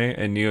playlist for me,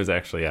 and Neo's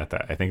actually at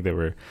that. I think they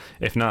were,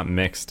 if not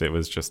mixed, it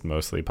was just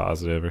mostly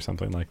positive or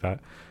something like that.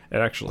 It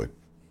actually,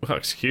 well,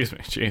 excuse me,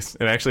 jeez,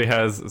 it actually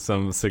has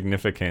some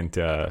significant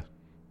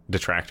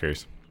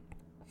detractors.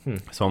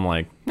 So I'm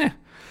like,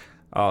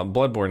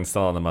 Bloodborne's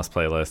still on the must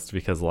play list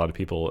because a lot of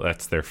people,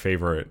 that's their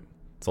favorite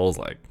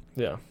Souls-like.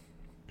 Yeah.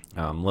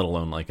 Let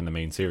alone like in the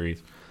main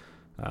series.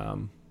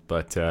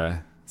 But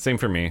same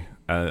for me.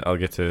 I'll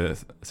get to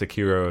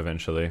Sekiro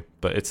eventually,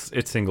 but it's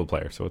single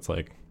player, so it's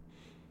like,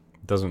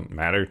 it doesn't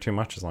matter too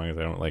much as long as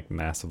I don't like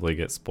massively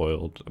get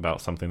spoiled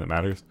about something that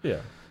matters.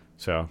 Yeah.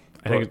 So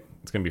I think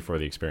it's gonna be for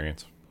the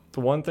experience. The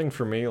one thing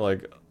for me,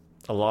 like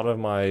a lot of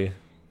my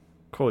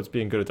quotes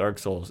being good at Dark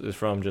Souls is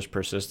from just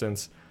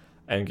persistence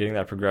and getting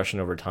that progression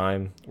over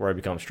time where I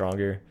become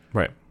stronger.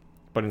 Right.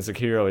 But in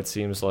Sekiro, it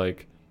seems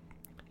like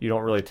you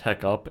don't really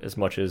tech up as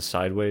much as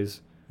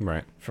sideways.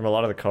 Right. From a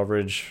lot of the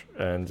coverage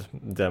and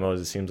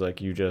demos, it seems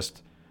like you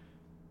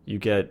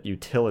get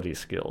utility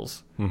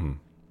skills.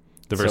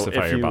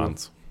 Diversify your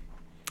bonds.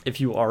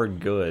 If you are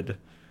good,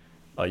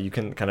 you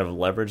can kind of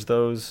leverage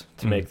those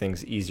to make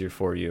things easier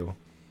for you.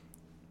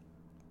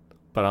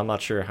 But I'm not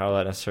sure how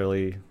that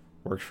necessarily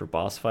works for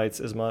boss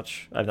fights as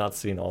much. I've not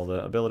seen all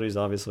the abilities,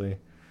 obviously.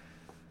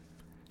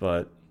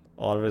 But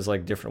a lot of it is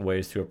like different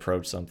ways to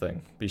approach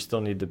something. But you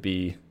still need to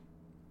be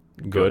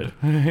good.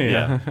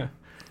 Yeah.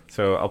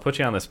 So I'll put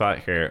you on the spot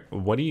here.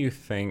 What do you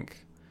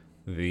think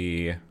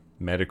the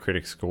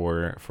Metacritic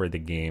score for the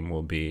game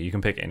will be? You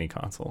can pick any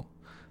console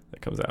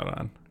that comes out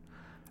on,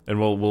 and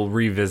we'll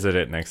revisit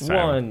it next time.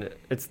 One,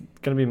 it's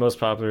gonna be most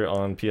popular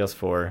on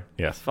PS4.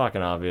 Yes. It's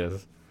fucking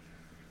obvious.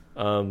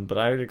 But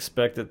I would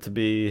expect it to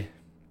be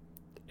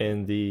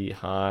in the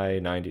high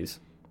 90s.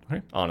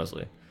 Right.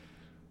 Honestly,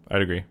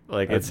 I'd agree.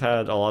 like it's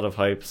had a lot of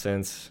hype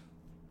since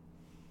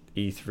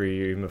E3 or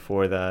even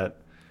before that.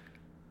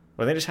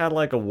 When they just had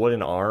like a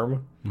wooden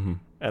arm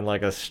and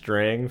like a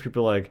string,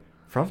 people were like,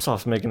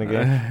 FromSoft's making a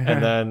game.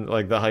 And then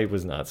like the hype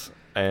was nuts.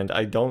 And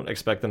I don't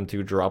expect them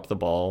to drop the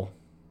ball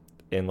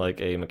in like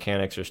a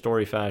mechanics or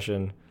story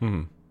fashion.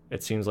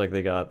 It seems like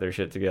they got their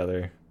shit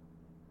together,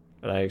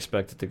 and I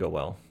expect it to go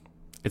well.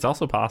 It's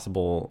also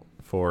possible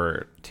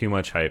for too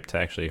much hype to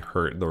actually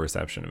hurt the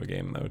reception of a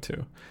game, though,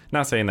 too.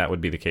 Not saying that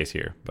would be the case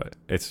here, but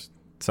it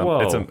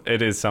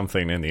is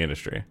something in the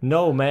industry.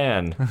 No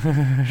man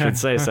should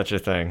say such a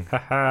thing.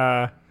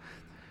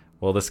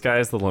 Well, the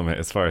sky's the limit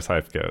as far as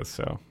hype goes,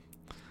 so.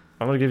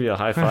 I'm going to give you a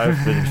high five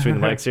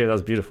between the mics here. That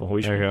was beautiful. There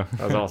you go.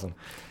 That was awesome.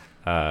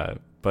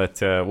 But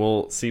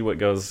we'll see what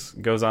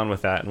goes on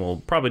with that, and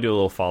we'll probably do a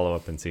little follow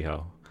up and see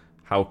how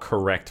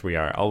correct we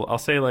are. I'll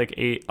say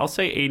I'll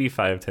say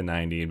 85 to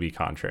 90 and be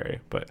contrary,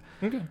 but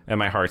in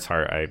my heart's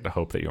heart, I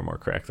hope that you're more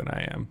correct than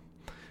I am.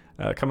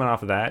 Coming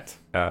off of that,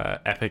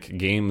 Epic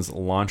Games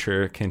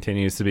Launcher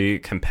continues to be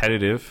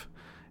competitive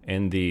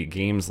in the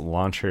games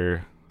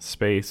launcher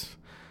space.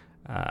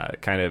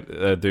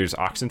 There's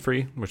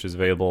Oxenfree, which is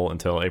available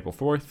until April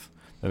 4th.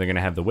 Then they're going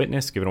to have The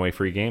Witness, giving away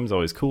free games,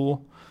 always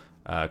cool.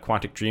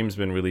 Quantic Dream's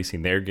been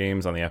releasing their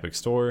games on the Epic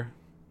Store.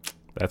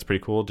 That's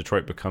pretty cool.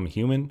 Detroit Become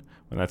Human,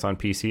 when that's on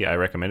PC, I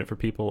recommend it for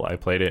people. I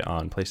played it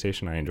on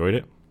PlayStation. I enjoyed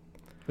it.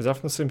 Is that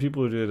from the same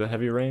people who did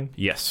Heavy Rain?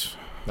 Yes.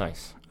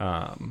 Nice.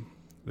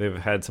 They've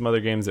had some other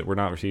games that were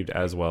not received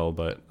as well,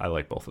 but I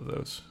like both of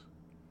those.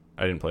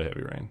 I didn't play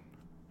Heavy Rain.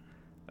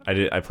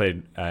 I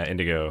played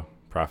Indigo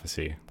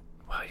Prophecy.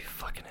 Wow, you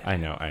fucking idiot.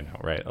 I know,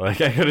 right?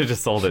 Like, I could have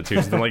just sold it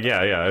too. So I'm like, yeah,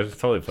 I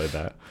totally played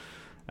that.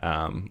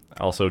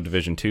 Also,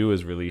 Division 2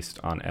 is released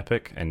on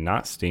Epic and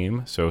not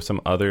Steam. So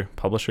some other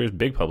publishers,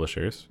 big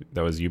publishers,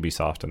 that was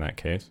Ubisoft in that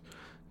case,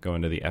 go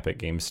into the Epic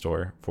Games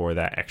Store for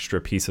that extra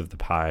piece of the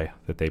pie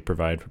that they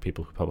provide for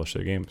people who publish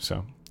their games.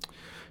 So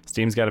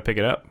Steam's got to pick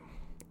it up.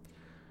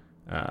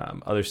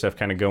 Other stuff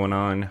kind of going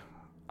on.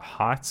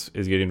 HOTS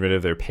is getting rid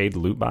of their paid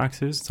loot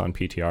boxes. It's on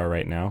PTR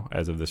right now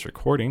as of this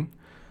recording.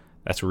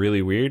 That's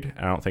really weird.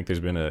 I don't think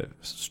there's been a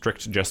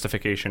strict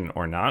justification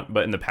or not,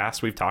 but in the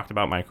past we've talked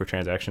about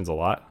microtransactions a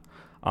lot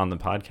on the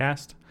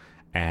podcast,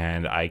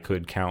 and I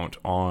could count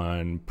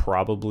on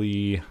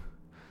probably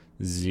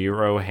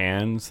 0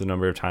 hands the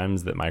number of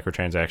times that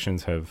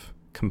microtransactions have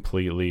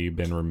completely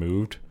been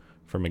removed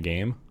from a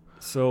game.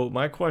 So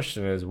my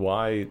question is,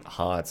 why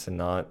HOTS and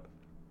not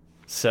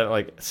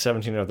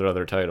 17 of their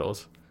other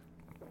titles?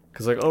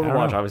 Because like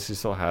Overwatch obviously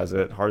still has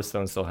it,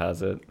 Hearthstone still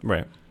has it.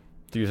 Right.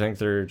 Do you think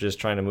they're just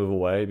trying to move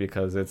away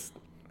because it's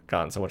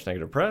gotten so much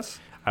negative press?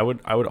 I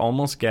would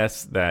almost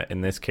guess that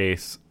in this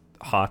case,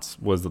 HOTS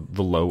was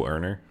the low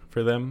earner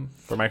for them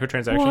for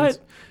microtransactions. What?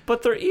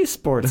 But their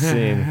esports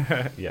scene.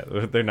 Yeah,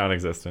 they're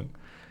non-existent.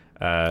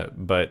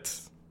 But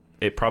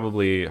it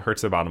probably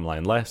hurts their bottom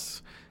line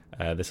less.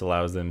 This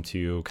allows them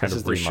to kind of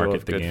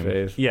remarket the game.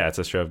 Faith. Yeah, it's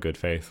a show of good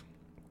faith.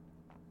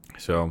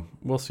 So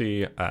we'll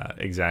see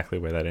exactly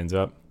where that ends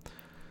up.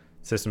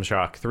 System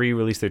Shock 3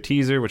 released their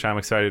teaser, which I'm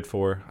excited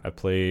for. I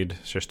played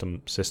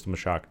System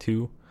Shock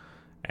 2,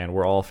 and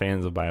we're all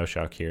fans of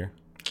BioShock here.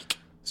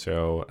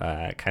 So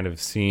kind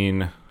of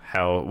seeing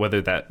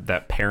whether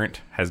that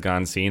parent has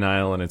gone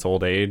senile in its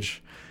old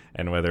age,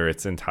 and whether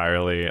it's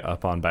entirely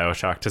up on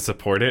BioShock to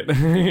support it,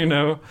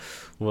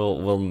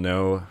 we'll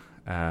know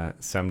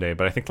someday.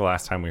 But I think the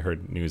last time we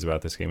heard news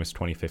about this game was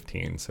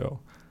 2015, so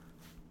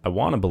I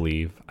want to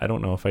believe. I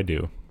don't know if I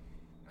do.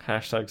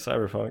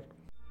 #Cyberpunk.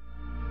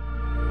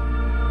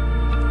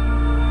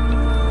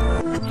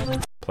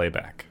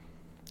 Playback.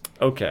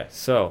 Okay,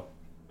 so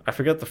I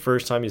forget the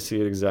first time you see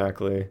it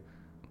exactly,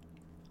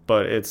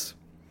 but it's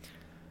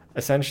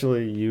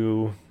essentially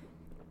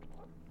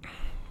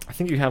I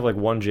think you have like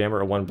one jammer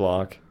or one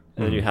block,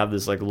 and then you have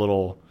this like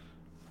little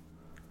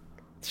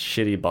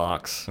shitty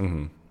box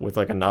with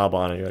like a knob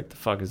on it. You're like, the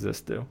fuck does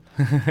this do?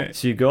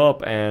 So you go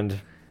up and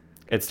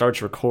it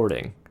starts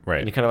recording. Right.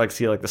 And you kind of like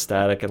see like the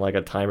static and like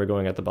a timer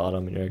going at the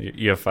bottom. And you're like,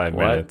 you have 5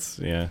 minutes.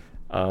 Yeah.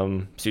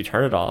 So you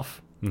turn it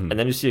off, and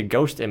then you see a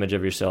ghost image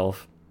of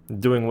yourself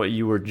doing what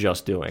you were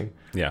just doing.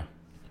 Yeah.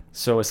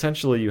 So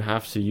essentially you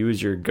have to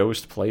use your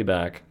ghost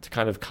playback to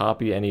kind of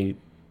copy any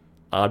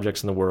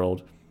objects in the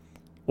world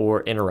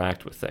or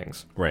interact with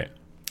things. Right.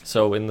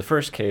 So in the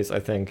first case, I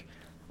think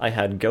I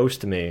had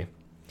Ghost me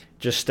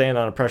just stand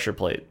on a pressure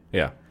plate.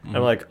 Yeah. And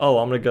I'm like, oh,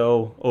 I'm going to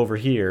go over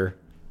here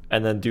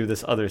and then do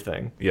this other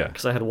thing. Yeah.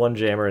 Because I had one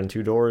jammer and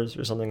 2 doors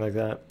or something like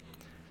that.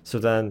 So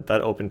then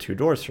that opened 2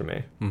 doors for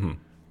me.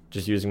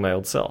 Just using my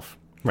old self.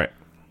 Right.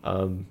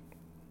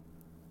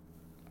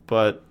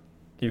 But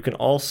you can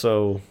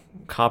also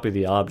copy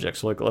the object.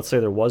 So like, let's say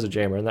there was a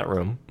jammer in that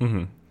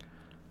room.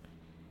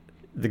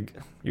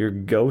 Your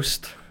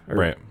ghost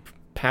or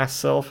past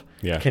self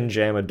can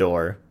jam a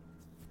door.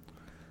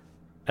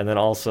 And then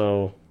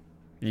also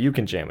you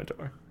can jam a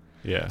door.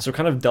 Yeah. So it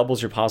kind of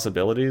doubles your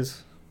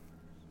possibilities.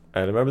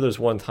 And I remember there's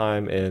one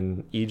time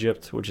in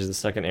Egypt, which is the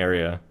second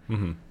area,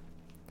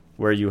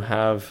 where you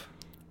have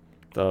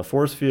the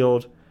force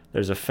field,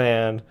 there's a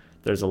fan,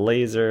 there's a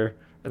laser,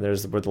 and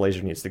there's where the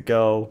laser needs to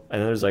go, and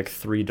then there's like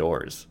 3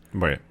 doors.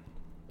 Right.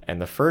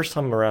 And the first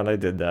time around I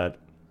did that,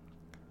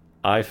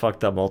 I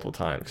fucked up multiple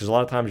times. Because a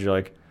lot of times you're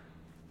like,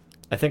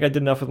 I think I did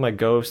enough with my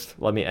ghost,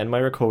 let me end my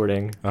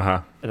recording,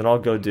 and then I'll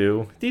go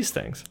do these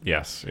things.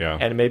 Yes, yeah.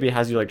 And maybe it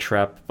has you like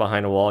trapped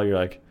behind a wall, you're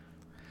like,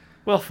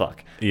 well,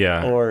 fuck.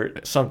 Yeah. Or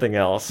something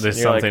else. There's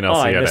you're something like, else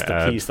oh, you I gotta missed the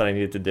add. piece that I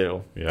needed to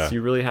do. Yeah. So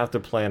you really have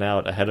to plan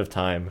out ahead of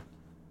time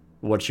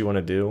what you want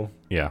to do.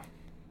 Yeah.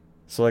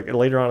 So like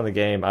later on in the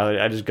game,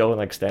 I just go and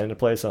like stand in a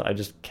place and I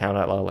just count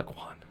out loud like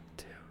 1,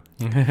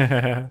 2.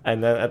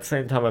 And then at the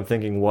same time, I'm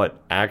thinking what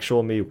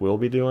actual me will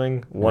be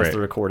doing once the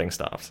recording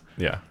stops.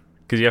 Yeah.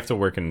 Because you have to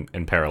work in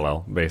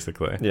parallel,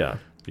 basically. Yeah.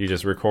 You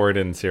just record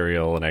in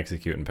serial and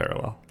execute in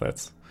parallel.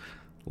 That's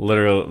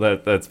literally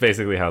that's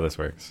basically how this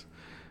works.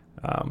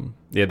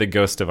 Yeah, the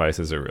ghost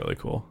devices are really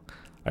cool.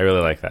 I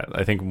really like that.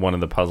 I think one of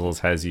the puzzles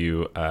has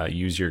you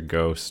use your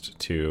ghost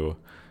to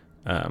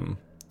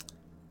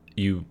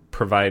you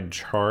provide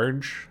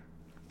charge.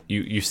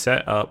 You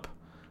set up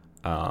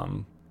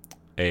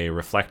a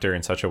reflector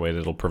in such a way that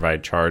it'll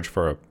provide charge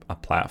for a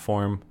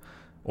platform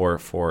or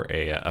for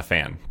a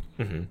fan,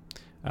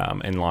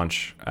 and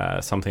launch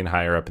something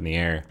higher up in the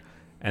air.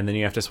 And then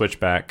you have to switch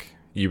back.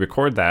 You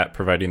record that,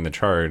 providing the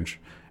charge,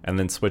 and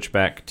then switch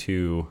back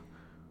to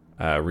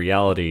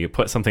reality.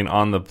 Put something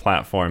on the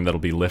platform that'll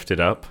be lifted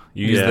up.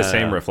 You use the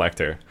same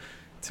reflector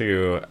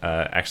to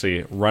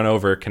actually run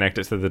over, connect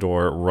it to the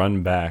door,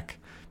 run back,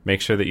 make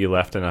sure that you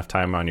left enough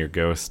time on your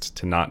ghost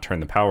to not turn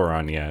the power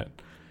on yet.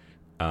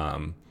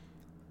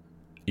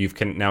 You've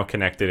now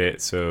connected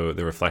it so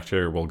the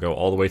reflector will go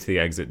all the way to the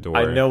exit door.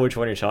 I know which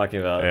one you're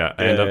talking about. Yeah,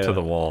 and up to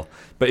the wall.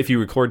 But if you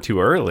record too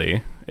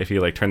early, if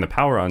you like turn the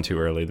power on too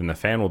early, then the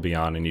fan will be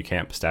on and you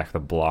can't stack the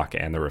block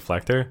and the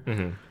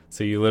reflector.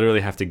 So you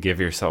literally have to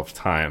give yourself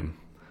time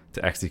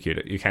to execute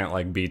it. You can't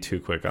like be too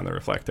quick on the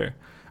reflector,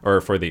 or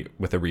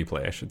with a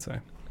replay, I should say.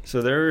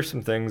 So there are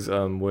some things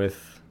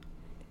with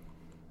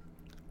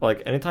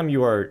like anytime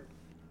you are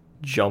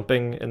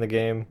jumping in the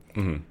game,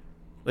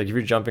 like if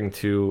you're jumping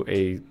to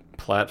a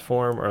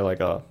platform or like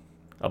a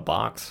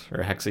box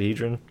or a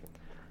hexahedron,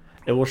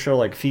 it will show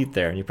like feet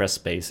there, and you press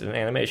space and an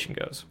animation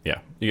goes. Yeah,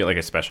 you get like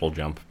a special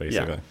jump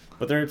basically. Yeah.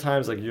 But there are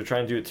times like you're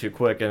trying to do it too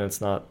quick and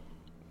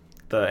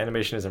the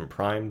animation isn't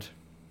primed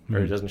or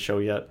it doesn't show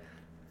yet.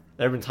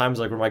 There have been times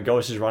like where my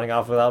ghost is running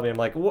off without me. I'm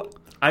like, what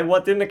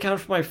didn't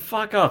account for my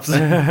fuck ups?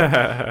 And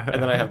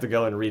then I have to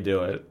go and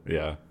redo it.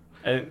 Yeah.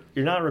 And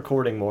you're not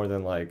recording more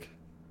than like,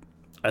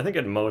 I think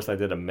at most I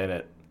did a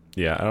minute.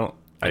 Yeah,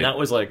 And that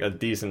was like a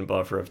decent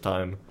buffer of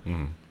time.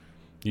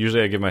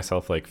 Usually I give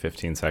myself like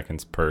 15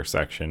 seconds per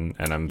section,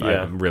 and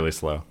I'm really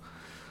slow.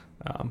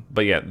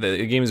 But yeah,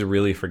 the game is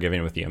really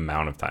forgiving with the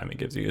amount of time it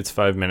gives you. It's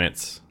 5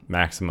 minutes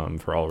maximum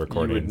for all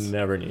recordings. You would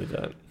never need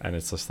that. And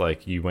it's just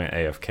like you went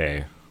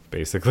AFK,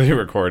 basically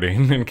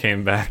recording, and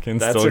came back and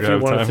That's still if got you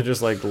wanted time. to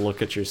just like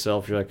look at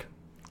yourself. You're like,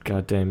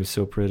 God damn, you're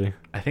so pretty.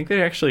 I think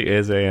there actually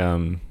is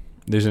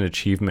there's an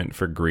achievement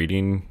for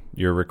greeting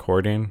your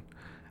recording.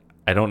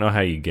 I don't know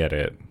how you get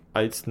it.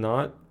 It's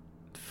not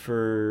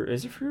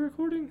is it for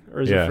recording,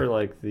 or is it for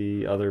like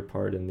the other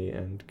part in the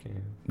end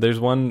game? There's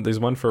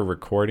one for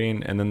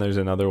recording, and then there's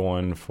another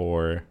one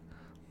for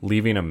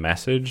leaving a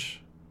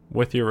message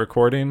with your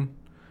recording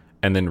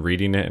and then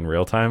reading it in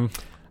real time.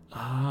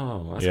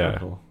 Oh, that's kind of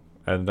cool.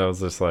 And that was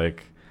just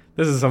like,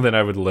 this is something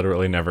I would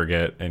literally never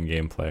get in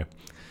gameplay.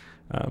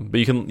 But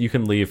you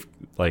can leave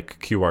like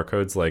QR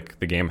codes like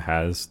the game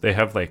has. They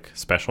have like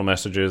special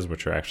messages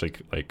which are actually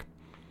like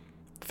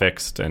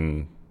fixed,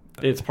 and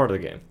it's part of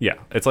the game. Yeah,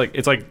 it's like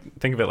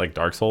think of it like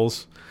Dark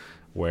Souls,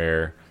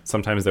 where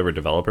sometimes there were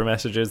developer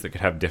messages that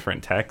could have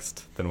different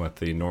text than what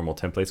the normal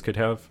templates could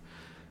have.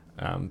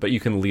 But you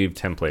can leave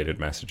templated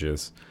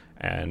messages,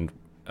 and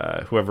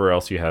whoever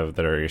else you have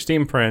that are your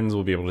Steam friends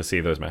will be able to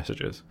see those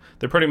messages.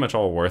 They're pretty much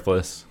all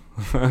worthless,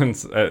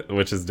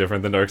 which is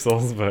different than Dark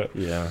Souls, but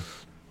yeah,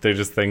 they're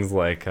just things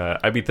like,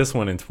 I beat this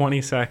one in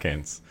 20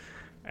 seconds,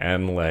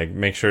 and like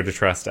make sure to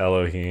trust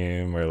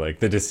Elohim, or like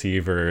the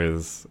Deceiver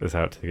is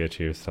out to get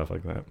you, stuff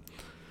like that.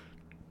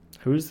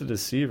 Who's the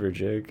Deceiver,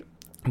 Jake?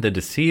 The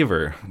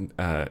Deceiver,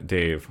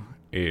 Dave,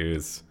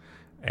 is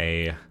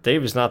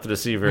Dave is not the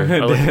Deceiver.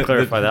 I'd like to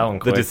clarify that one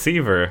quick. The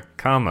Deceiver,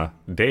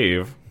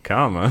 Dave,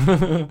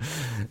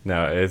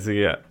 no, is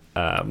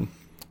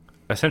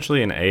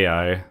essentially an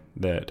AI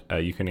that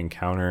you can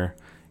encounter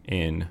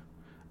in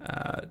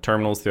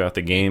terminals throughout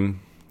the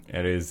game.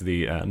 It is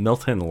the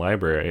Milton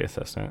Library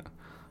Assistant,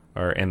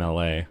 or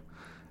MLA,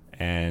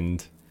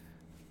 and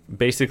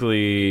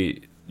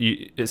basically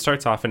it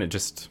starts off and it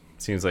just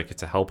seems like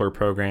it's a helper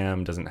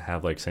program, doesn't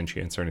have like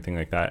sentience or anything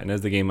like that. And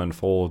as the game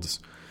unfolds,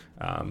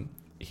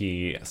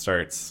 he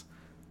starts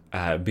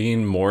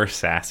being more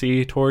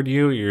sassy toward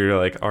you. You're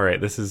like, all right,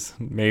 this is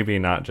maybe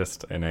not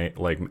just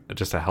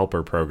just a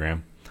helper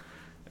program.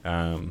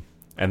 And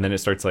then it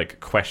starts like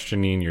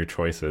questioning your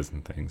choices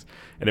and things.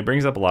 And it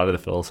brings up a lot of the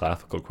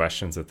philosophical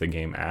questions that the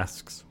game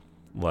asks,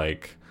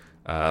 like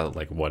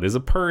what is a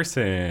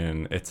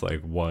person? It's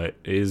like, what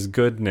is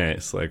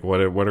goodness? Like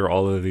what are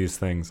all of these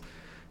things?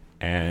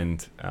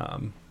 And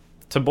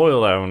to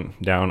boil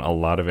down a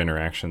lot of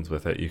interactions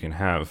with it you can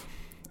have,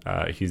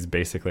 he's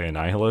basically a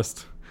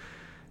nihilist,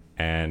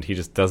 and he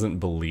just doesn't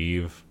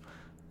believe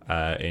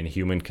in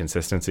human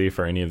consistency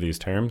for any of these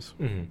terms.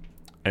 Mm-hmm.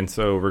 And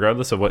so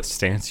regardless of what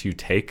stance you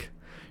take,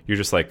 you're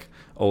just like,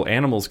 oh,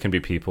 animals can be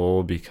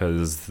people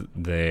because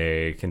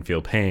they can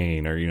feel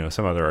pain, or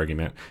some other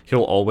argument.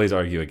 He'll always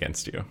argue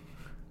against you,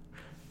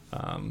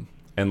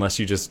 unless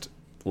you just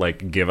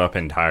like give up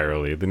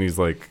entirely. Then he's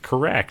like,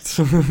 correct.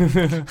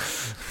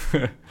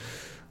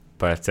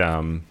 But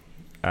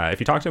if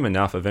you talk to him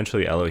enough,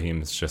 eventually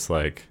Elohim's just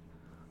like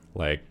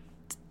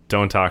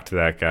don't talk to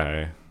that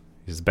guy.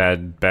 He's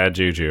bad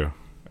juju.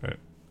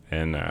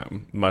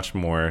 in much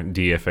more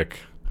deific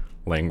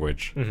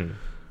language.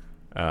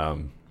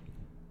 And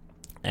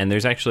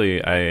there's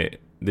actually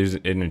there's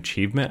an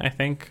achievement, I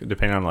think,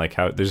 depending on like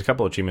how there's a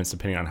couple achievements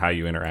depending on how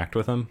you interact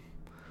with him.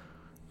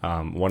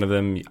 One of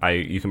them,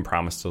 you can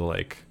promise to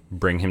like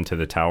bring him to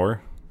the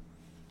tower,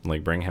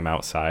 like bring him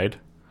outside.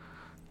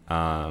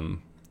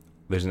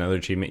 There's another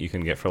achievement you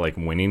can get for like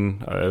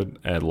winning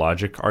a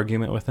logic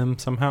argument with him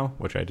somehow,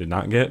 which I did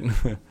not get.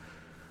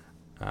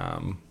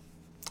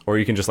 Or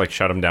you can just like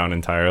shut him down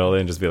entirely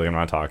and just be like, I'm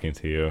not talking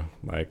to you.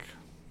 Like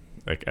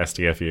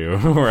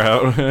SDFU, we're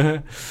out.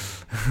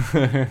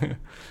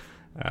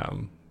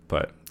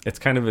 But it's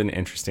kind of an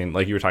interesting,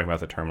 like you were talking about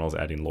the terminals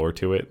adding lore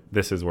to it.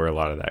 This is where a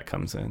lot of that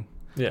comes in.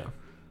 Yeah.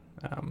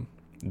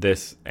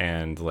 This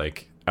and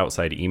like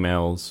outside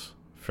emails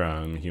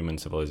from human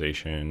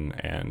civilization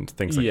and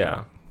things like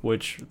that.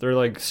 Which they're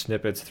like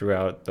snippets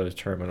throughout those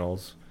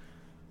terminals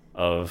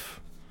of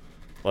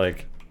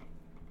like,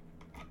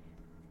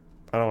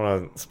 I don't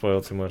want to spoil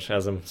too much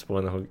as I'm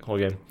spoiling the whole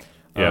game.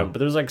 Yeah. But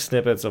there's like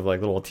snippets of like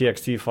little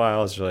TXT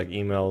files or like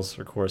emails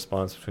or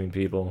correspondence between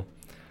people,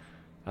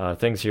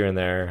 things here and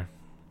there.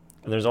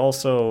 And there's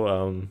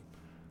also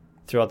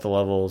throughout the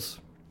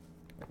levels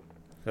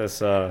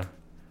this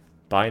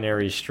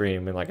binary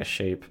stream in like a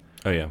shape.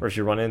 Oh yeah. Where if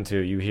you run into,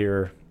 you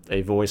hear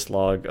a voice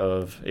log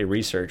of a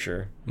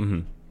researcher,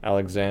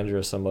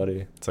 Alexandra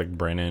somebody. It's like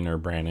Brennan or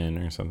Brannon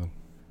or something.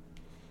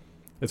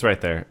 It's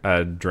right there.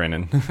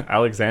 Drennan.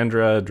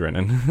 Alexandra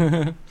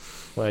Drennan.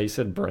 Wow, you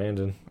said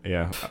Brandon.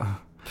 Yeah. I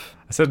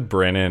said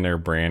Brennan or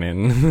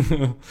Brannon.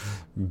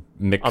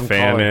 McFannon. I'm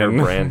calling her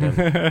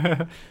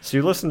Brandon. So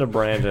you listen to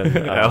Brandon.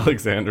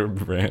 Alexander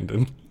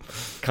Brandon.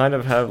 Kind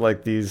of have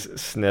like these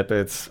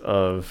snippets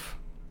of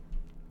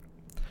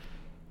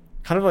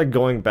kind of like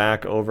going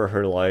back over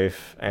her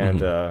life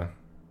and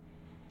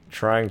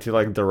trying to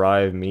like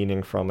derive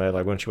meaning from it.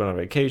 Like when she went on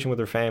vacation with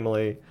her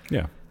family.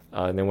 Yeah.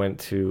 And they went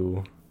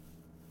to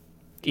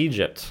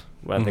Egypt.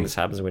 Well, I think this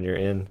happens when you're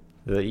in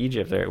the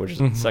Egypt area, which is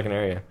the second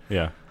area.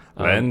 Yeah.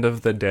 Land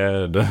of the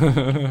dead.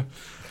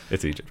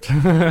 It's Egypt.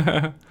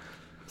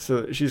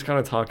 So she's kind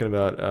of talking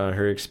about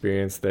her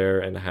experience there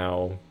and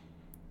how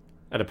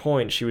at a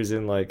point she was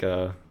in like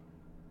an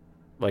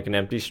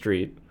empty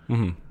street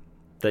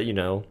that, you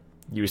know,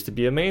 used to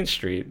be a main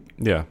street.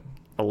 Yeah.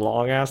 A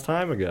long ass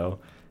time ago.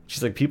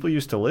 She's like, people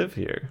used to live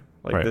here.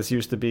 Like this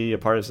used to be a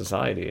part of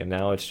society, and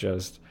now it's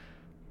just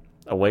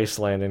a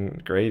wasteland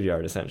and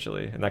graveyard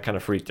essentially. And that kind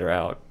of freaked her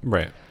out.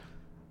 Right.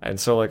 And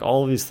so like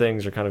all of these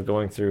things are kind of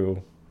going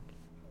through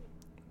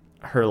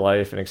her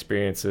life and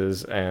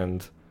experiences,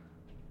 and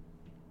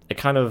it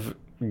kind of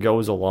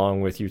goes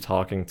along with you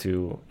talking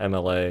to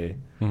MLA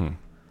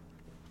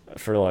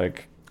for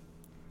like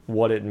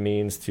what it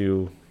means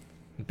to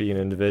be an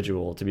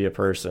individual, to be a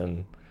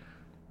person.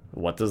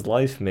 What does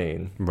life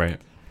mean?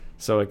 Right.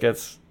 So it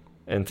gets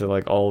into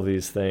like all of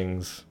these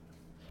things,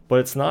 but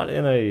it's not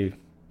in a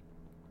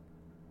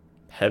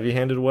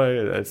heavy-handed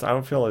way. I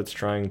don't feel it's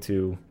trying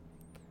to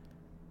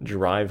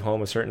drive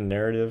home a certain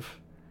narrative.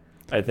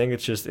 I think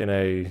it's just in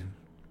a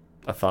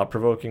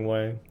thought-provoking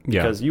way.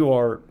 Yeah. Because you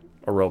are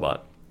a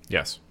robot.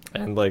 Yes.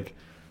 And like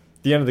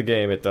the end of the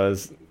game, it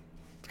does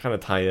kind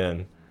of tie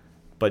in,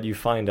 but you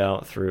find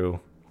out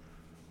through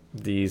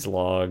these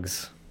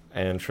logs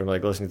and from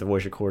like listening to the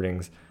voice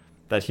recordings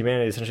that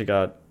humanity essentially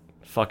got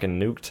fucking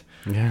nuked.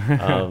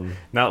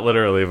 Not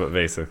literally, but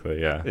basically,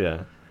 yeah.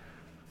 Yeah.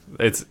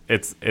 It's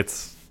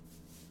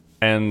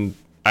and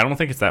I don't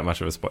think it's that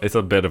much of a spoiler. It's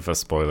a bit of a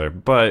spoiler,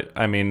 but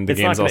I mean, the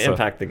game's also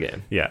impact the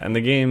game. Yeah, and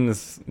the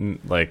game's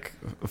like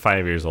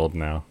 5 years old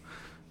now,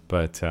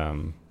 but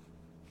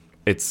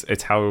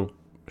it's how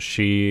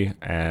she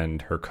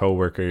and her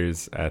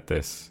coworkers at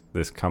this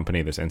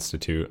company, this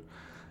institute,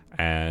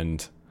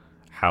 and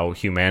how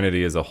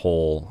humanity as a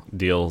whole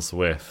deals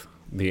with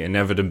the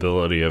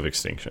inevitability of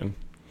extinction,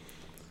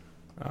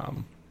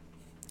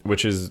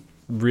 which is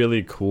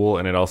really cool.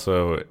 And it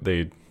also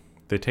they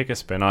take a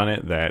spin on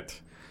it that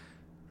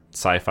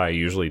sci-fi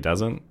usually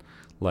doesn't.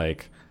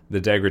 Like the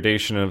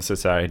degradation of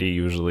society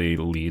usually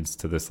leads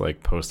to this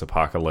like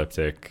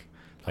post-apocalyptic,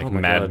 like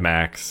Mad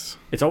Max.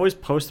 It's always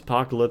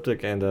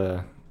post-apocalyptic and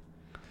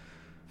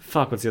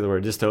what's the other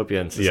word?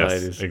 Dystopian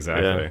societies. Yes,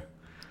 exactly. Yeah.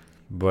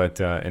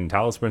 But in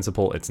Talos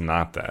Principle, it's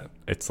not that.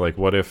 It's like,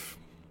 what if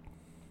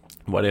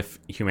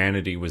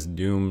humanity was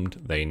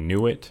doomed? They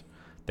knew it.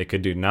 They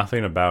could do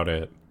nothing about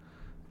it,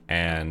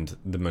 and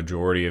the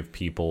majority of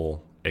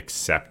people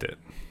accept it,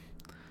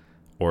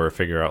 or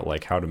figure out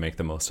like how to make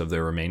the most of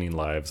their remaining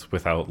lives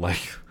without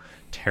like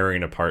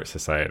tearing apart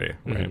society,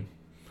 right?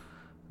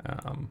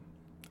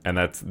 And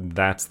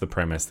that's the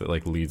premise that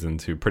like leads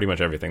into pretty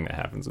much everything that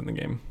happens in the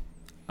game.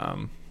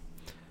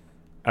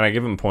 And I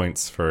give him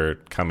points for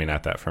coming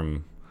at that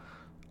from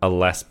a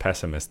less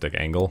pessimistic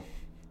angle.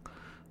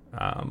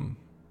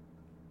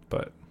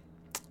 But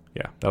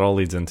yeah, that all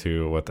leads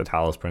into what the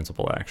Talos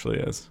Principle actually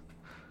is.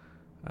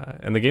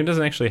 And the game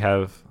doesn't actually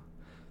have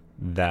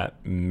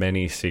that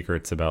many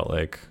secrets about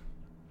like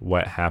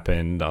what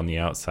happened on the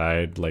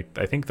outside. Like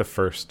I think the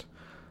first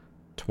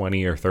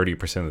 20 or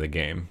 30% of the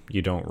game,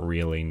 you don't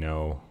really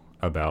know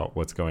about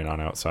what's going on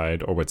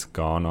outside or what's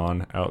gone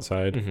on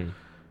outside. Mm-hmm.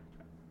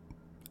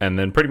 And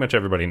then pretty much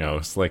everybody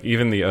knows. Like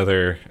even the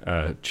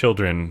other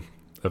children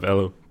of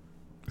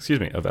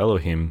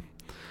Elohim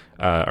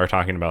are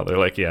talking about. They're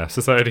like, yeah,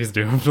 society's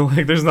doomed.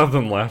 Like there's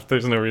nothing left.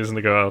 There's no reason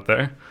to go out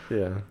there.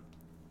 Yeah.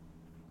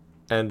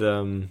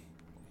 And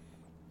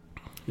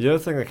the other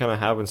thing that kind of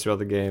happens throughout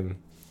the game,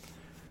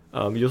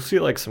 you'll see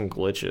like some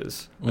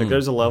glitches. Like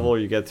there's a level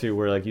you get to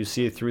where like you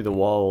see through the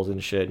walls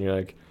and shit, and you're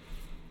like,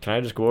 can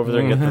I just go over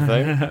there and get the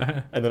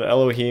thing? And then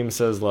Elohim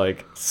says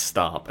like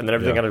stop, and then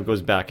everything kind of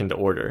goes back into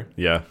order.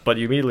 Yeah. But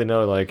you immediately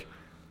know, like,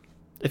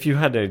 if you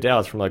had any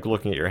doubts from like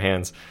looking at your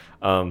hands,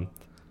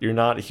 you're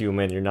not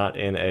human. You're not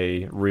in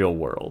a real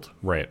world.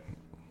 Right.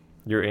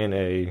 You're in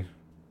a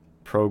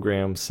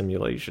program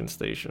simulation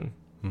station.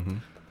 Mm-hmm.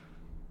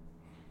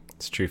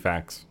 It's true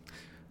facts.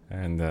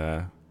 And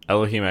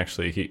Elohim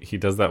actually he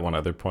does that one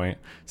other point.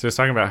 So he was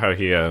talking about how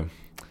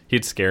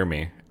he'd scare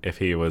me if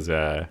he was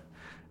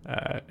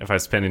if I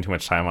was spending too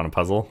much time on a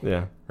puzzle.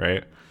 Yeah.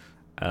 Right.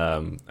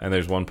 And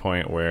there's one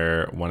point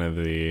where one of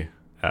the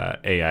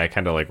AI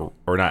kind of like,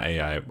 or not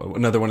AI, but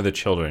another one of the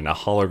children, a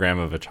hologram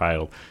of a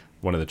child,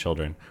 one of the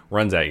children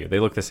runs at you.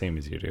 They look the same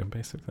as you do,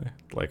 basically,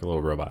 like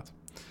little robots.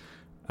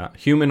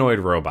 Humanoid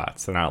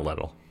robots. They're not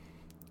little.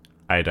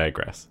 I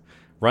digress.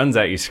 Runs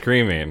at you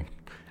screaming,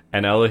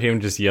 and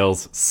Elohim just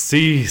yells,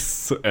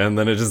 cease, and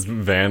then it just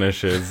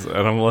vanishes.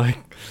 And I'm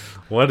like,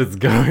 what is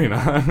going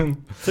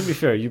on? To be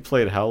fair, you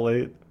played how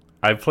late?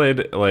 I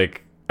played,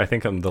 like, I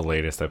think I'm the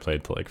latest I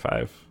played till like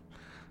 5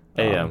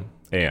 a.m.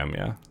 A.m.,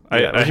 yeah.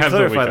 Yeah, I have clarify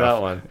the week that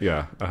off. one.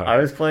 Yeah. I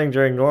was playing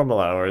during normal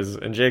hours,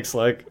 and Jake's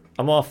like,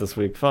 I'm off this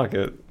week, fuck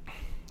it.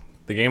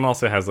 The game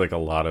also has like a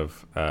lot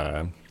of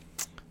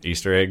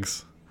Easter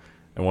eggs,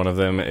 and one of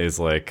them is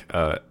like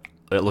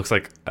it looks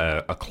like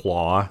a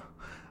claw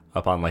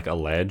up on like a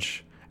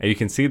ledge, and you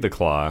can see the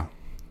claw,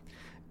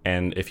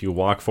 and if you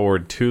walk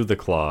forward to the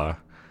claw,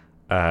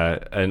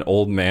 an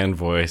old man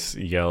voice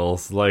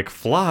yells like,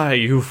 fly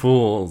you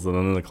fools, and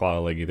then the claw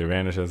like either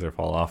vanishes or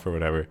fall off or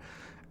whatever.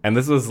 And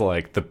this was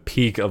like the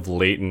peak of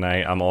late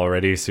night. I'm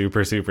already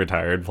super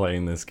tired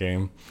playing this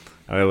game,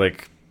 and I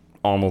like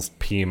almost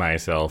pee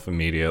myself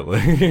immediately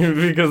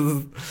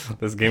because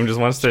this game just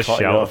wants to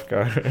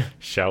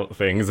shout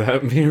things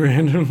at me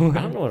randomly.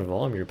 I don't know what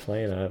volume you're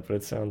playing at, but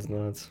it sounds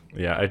nuts.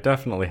 Yeah, I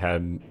definitely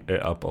had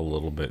it up a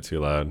little bit too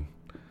loud.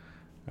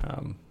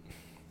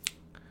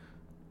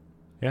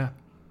 Yeah.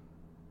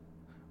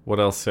 What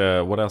else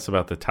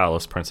about the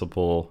Talos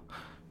principle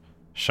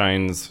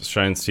shines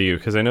to you?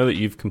 Because I know that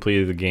you've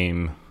completed the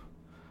game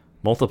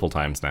multiple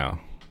times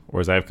now,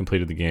 whereas I've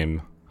completed the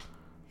game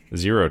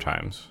 0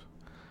 times.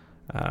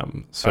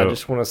 So I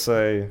just want to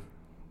say,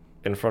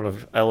 in front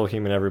of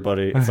Elohim and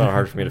everybody, it's not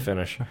hard for me to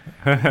finish.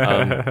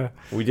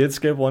 We did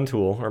skip one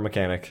tool or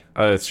mechanic.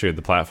 It's true,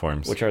 the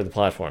platforms. Which are the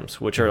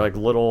platforms, which are like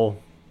little...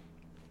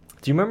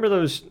 Do you remember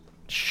those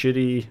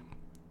shitty,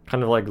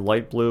 kind of like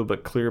light blue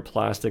but clear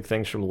plastic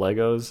things from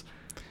Legos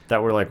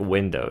that were like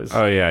windows?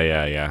 Oh,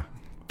 yeah.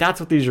 That's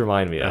what these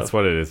remind me of. That's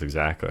what it is,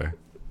 exactly.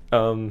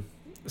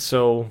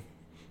 So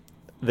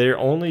they're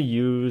only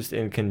used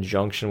in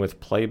conjunction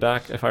with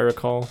playback, if I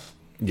recall.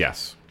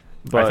 Yes.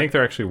 But I think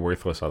they're actually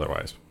worthless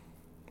otherwise.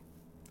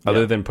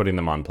 Other than putting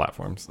them on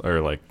platforms or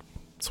like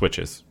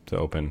switches to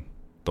open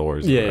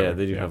doors. Yeah,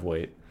 they do have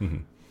weight. Mm-hmm.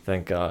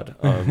 Thank God.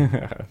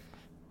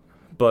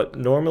 But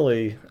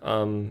normally,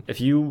 if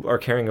you are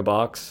carrying a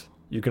box,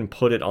 you can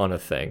put it on a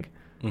thing.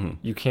 Mm-hmm.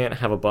 You can't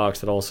have a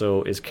box that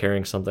also is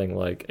carrying something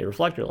like a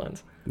reflector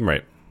lens.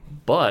 Right.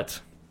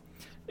 But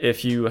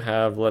if you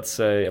have, let's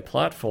say, a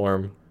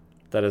platform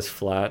that is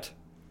flat,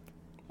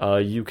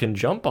 you can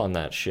jump on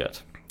that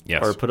shit.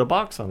 Yes. Or put a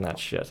box on that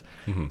shit.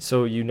 Mm-hmm.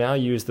 So you now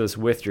use this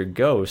with your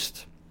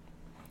ghost,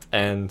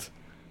 and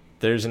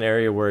there's an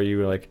area where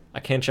you're like, I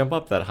can't jump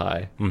up that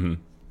high,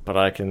 but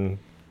I can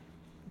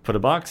put a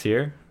box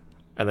here,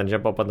 and then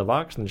jump up on the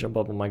box, and jump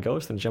up on my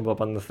ghost, and jump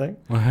up on the thing.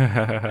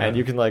 And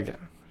you can like,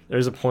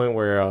 there's a point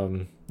where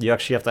you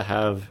actually have to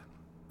have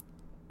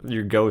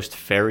your ghost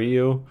ferry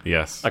you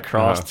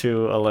across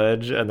to a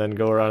ledge, and then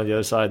go around to the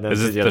other side. And then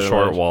is it the the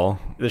short ledge. wall?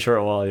 The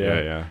short wall,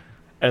 yeah. Yeah.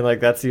 And like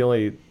that's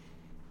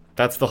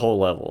the whole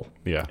level.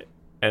 Yeah.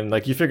 And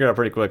like you figure it out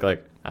pretty quick,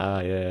 like,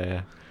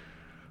 yeah.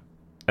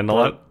 And a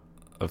lot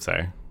of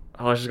sorry.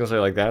 I was just gonna say,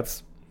 like,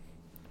 that's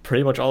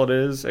pretty much all it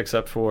is,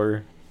 except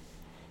for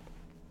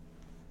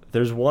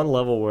there's one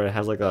level where it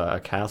has like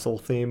a castle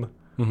theme,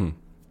 and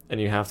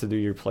you have to do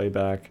your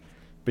playback,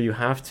 but you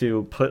have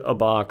to put a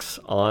box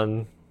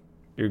on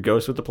your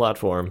ghost with the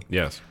platform.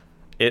 Yes.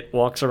 It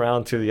walks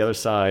around to the other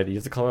side. You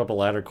have to climb up a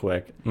ladder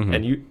quick,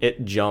 and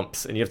it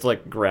jumps, and you have to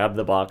like grab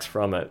the box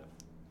from it,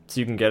 so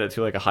you can get it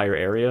to like a higher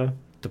area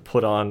to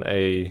put on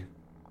a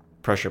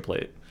pressure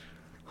plate.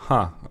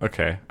 Huh.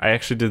 Okay. I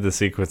actually did the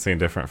sequencing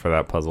different for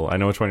that puzzle. I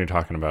know which one you're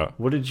talking about.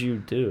 What did you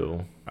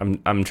do?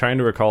 I'm trying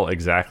to recall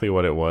exactly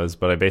what it was,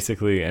 but I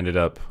basically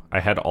I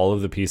had all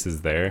of the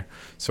pieces there.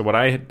 So what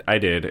I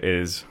did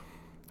is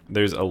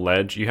there's a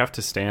ledge. You have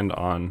to stand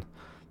on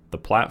the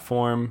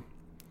platform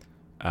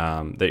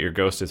that your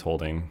ghost is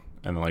holding,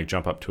 and then like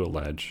jump up to a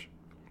ledge.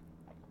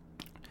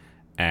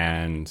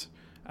 And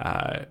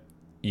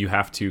you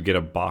have to get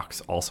a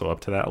box also up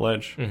to that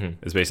ledge.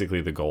 Is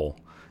basically the goal.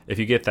 If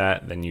you get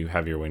that, then you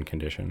have your win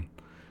condition.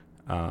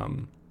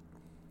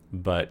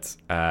 But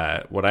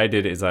what I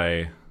did is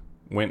I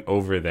went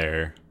over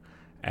there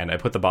and I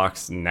put the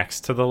box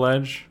next to the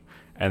ledge.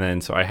 And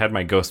then so I had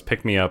my ghost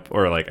pick me up,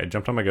 or like I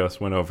jumped on my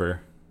ghost, went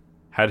over,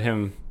 had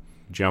him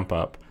jump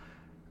up,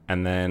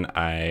 and then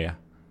I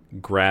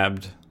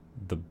grabbed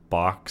the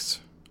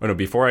box. Oh no,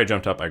 before I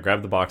jumped up, I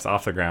grabbed the box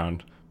off the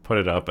ground, put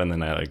it up, and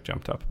then I like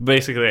jumped up.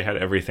 Basically, I had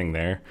everything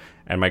there,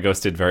 and my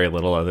ghost did very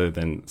little other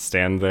than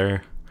stand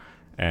there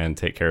and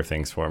take care of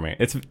things for me.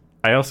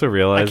 I also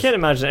realized... I can't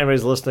imagine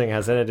anybody's listening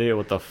has any idea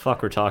what the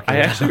fuck we're talking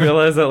about. I actually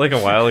realized that like a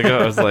while ago.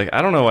 I was like,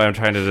 I don't know why I'm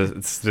trying to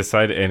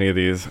decide any of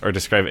these or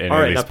describe any of these puzzles.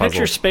 All right, now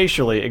picture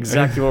spatially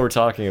exactly what we're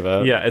talking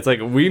about. Yeah, it's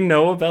like we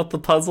know about the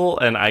puzzle,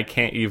 and I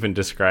can't even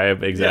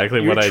describe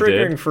exactly what I did. You're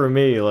triggering for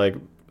me, like,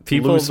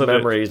 people loose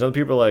memories. Other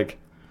people are like...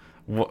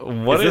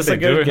 What is this a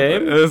good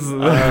game?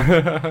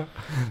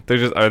 They're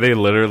just, are they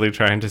literally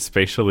trying to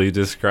spatially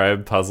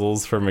describe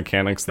puzzles for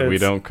mechanics that we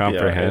don't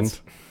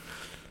comprehend?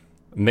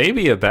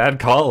 Maybe a bad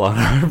call on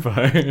our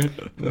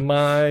part.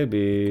 Might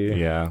be.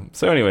 Yeah.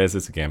 So anyways,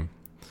 it's a game.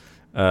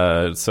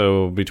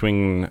 So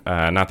between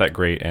not that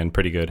great and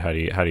pretty good, how do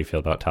you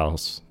feel about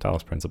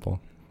Talos Principle?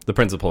 The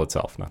principle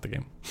itself, not the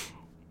game.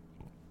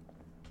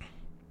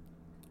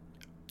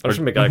 I'm just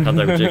going to make eye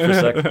contact with Jake for a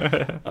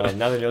sec.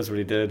 Now that he knows what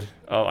he did.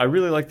 I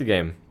really like the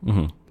game.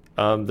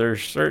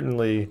 There's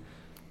certainly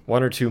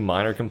one or two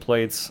minor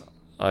complaints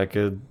I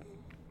could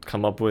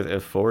come up with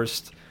if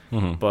forced.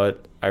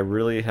 But I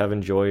really have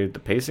enjoyed the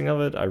pacing of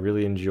it. I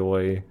really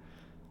enjoy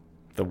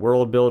the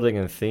world building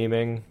and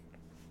theming.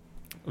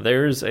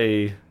 There's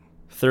a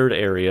third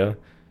area,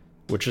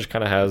 which just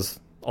kind of has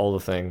all the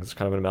things,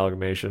 kind of an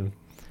amalgamation,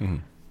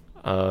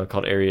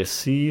 called Area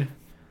C.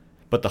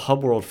 But the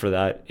hub world for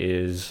that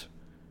is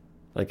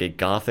like a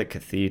Gothic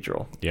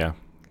cathedral. Yeah.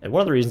 And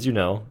one of the reasons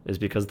is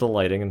because of the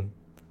lighting and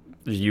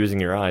using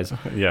your eyes.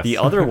 Yes. The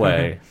other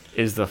way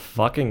is the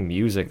fucking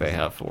music they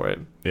have for it.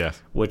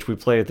 Yes. Which we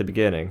play at the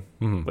beginning.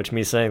 Which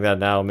me saying that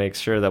now makes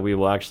sure that we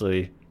will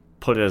actually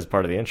put it as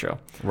part of the intro.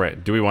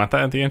 Right. Do we want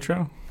that at the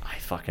intro? I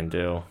fucking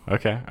do.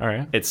 Okay. All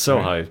right. It's so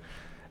hype.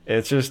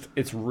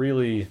 It's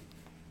really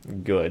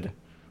good.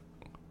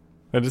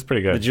 It is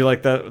pretty good. Did you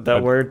like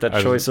that word, that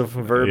choice of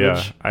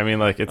verbiage? Yeah. I mean,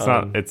 like,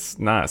 it's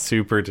not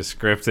super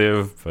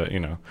descriptive, but,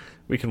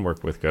 we can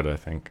work with good, I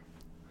think.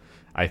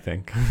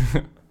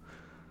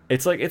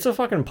 It's like, it's a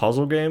fucking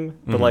puzzle game,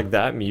 but like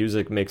that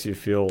music makes you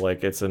feel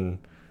like it's an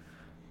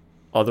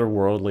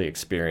otherworldly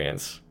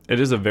experience.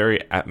 It is a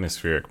very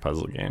atmospheric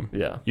puzzle game.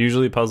 Yeah.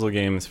 Usually puzzle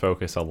games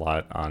focus a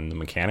lot on the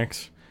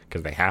mechanics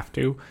because they have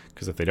to,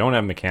 because if they don't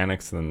have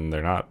mechanics, then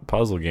they're not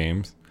puzzle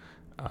games.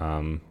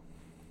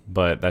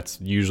 But that's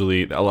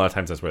usually, a lot of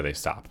times that's where they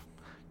stop.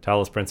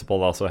 Talos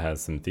Principle also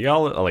has some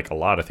theology, like a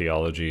lot of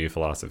theology,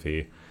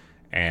 philosophy,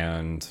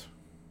 and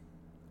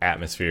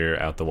atmosphere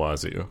out the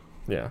wazoo.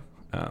 Yeah.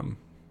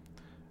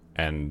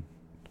 And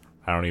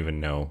I don't even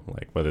know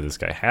like whether this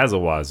guy has a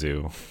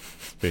wazoo.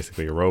 It's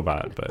basically a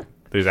robot, but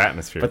there's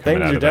atmosphere. But coming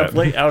things out are of that.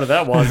 definitely out of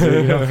that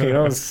wazoo. You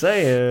know what I'm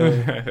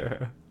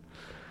saying?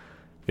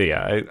 But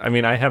yeah, I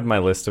mean, I have my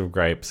list of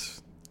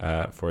gripes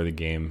for the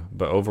game,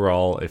 but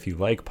overall, if you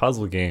like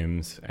puzzle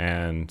games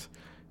and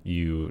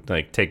you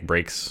like take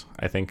breaks,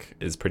 I think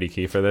is pretty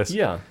key for this.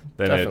 Yeah,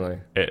 then definitely.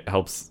 It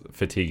helps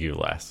fatigue you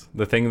less.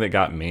 The thing that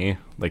got me,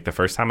 like the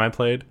first time I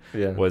played,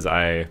 was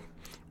I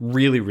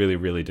really, really,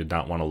 really did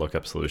not want to look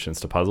up solutions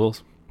to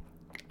puzzles.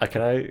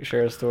 Can I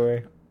share a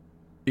story?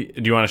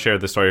 Do you want to share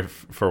the story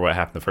for what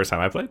happened the first time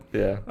I played?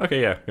 Yeah.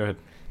 Okay, yeah, go ahead.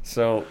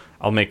 So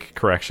I'll make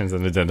corrections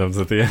and addendums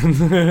at the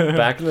end.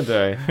 Back in the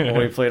day, when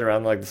we played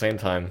around like the same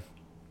time,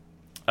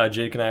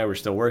 Jake and I were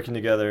still working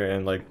together,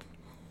 and like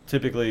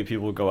typically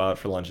people would go out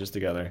for lunches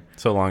together.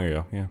 So long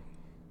ago, yeah.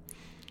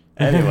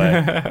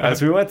 Anyway,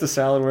 as we went to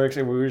Salad Works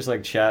and we were just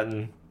like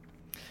chatting,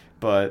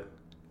 but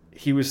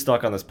he was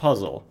stuck on this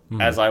puzzle,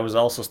 as I was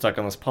also stuck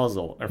on this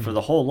puzzle, and for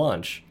the whole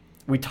lunch,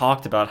 we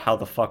talked about how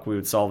the fuck we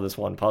would solve this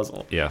one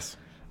puzzle. Yes.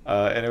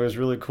 And it was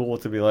really cool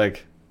to be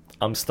like,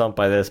 I'm stumped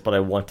by this, but I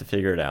want to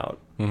figure it out.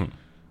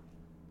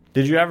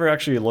 Did you ever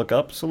actually look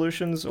up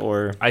solutions,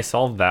 or? I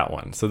solved that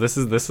one. So this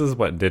is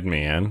what did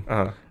me in.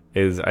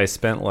 Is I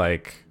spent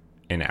like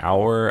an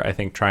hour, I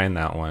think, trying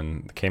that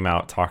one. Came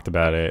out, talked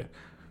about it.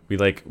 We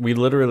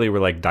literally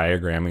were like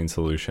diagramming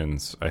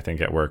solutions, I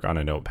think, at work on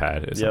a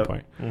notepad at some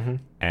point.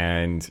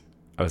 And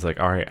I was like,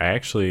 all right, I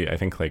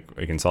think like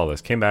I can solve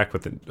this. Came back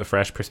with a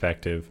fresh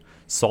perspective,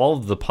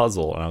 solved the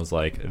puzzle, and I was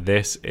like,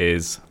 this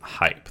is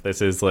hype.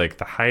 This is like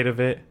the height of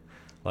it.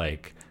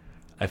 Like,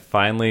 I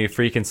finally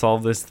freaking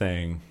solved this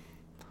thing.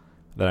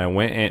 Then I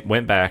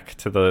went back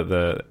to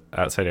the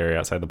outside area,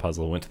 outside the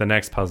puzzle, went to the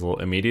next puzzle,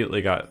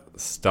 immediately got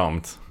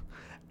stumped,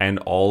 and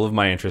all of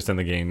my interest in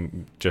the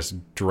game just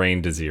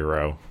drained to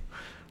zero.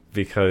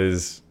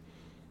 Because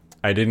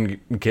I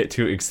didn't get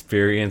to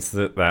experience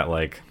that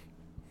like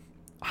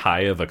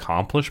high of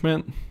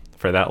accomplishment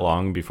for that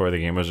long before the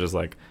game was just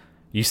like,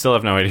 you still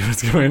have no idea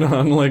what's going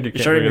on. Like You're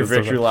starting your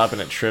victory lap and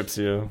it trips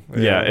you.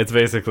 Yeah, it's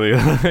basically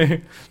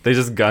like, they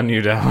just gun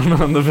you down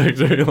on the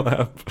victory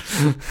lap.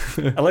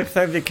 I like to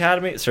thank the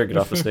Academy. Sir, get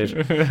off the stage.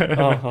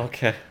 Oh,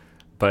 okay.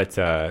 But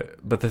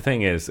the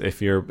thing is,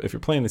 if you're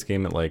playing this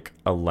game at like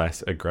a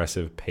less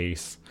aggressive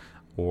pace,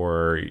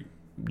 or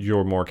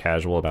you're more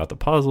casual about the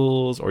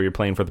puzzles, or you're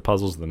playing for the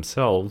puzzles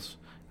themselves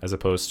as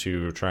opposed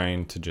to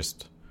trying to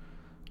just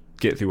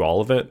get through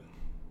all of it,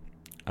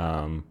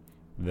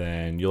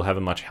 then you'll have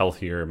a much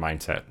healthier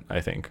mindset,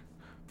 I think,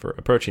 for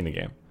approaching the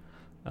game.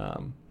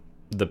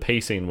 The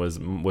pacing was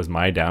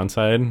my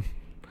downside,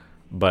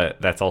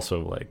 but that's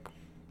also like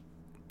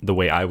the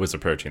way I was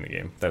approaching the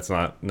game. That's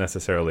not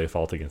necessarily a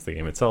fault against the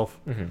game itself.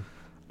 Mm-hmm.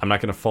 I'm not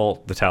going to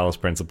fault the Talos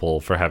principle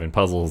for having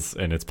puzzles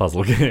in its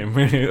puzzle game.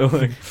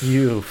 Like,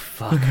 you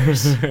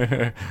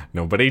fuckers.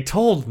 Nobody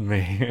told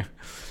me.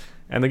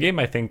 And the game,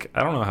 I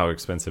don't know how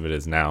expensive it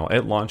is now.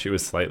 At launch, it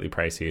was slightly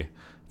pricey.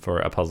 For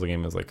a puzzle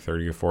game, it was like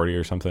 30 or 40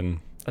 or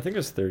something. I think it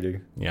was 30.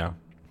 Yeah.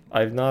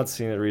 I've not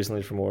seen it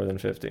recently for more than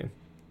 15.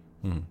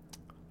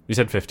 You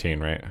said 15,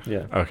 right?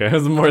 Yeah. Okay, it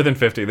was more than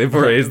 50. They've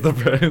raised the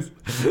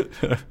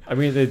price. I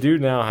mean, they do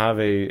now have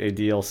a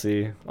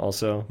DLC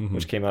also,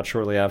 which came out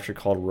shortly after,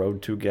 called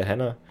Road to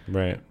Gehenna.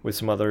 Right. With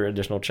some other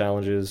additional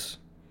challenges.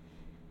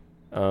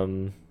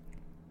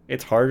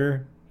 It's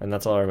harder, and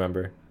that's all I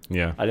remember.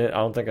 Yeah. I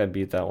don't think I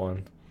beat that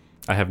one.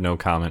 I have no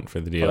comment for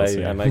the DLC.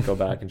 But I might go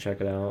back and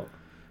check it out.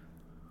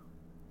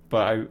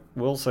 But I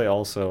will say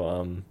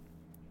also,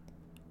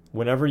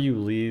 whenever you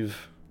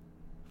leave,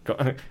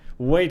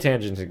 way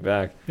tangenting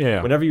back.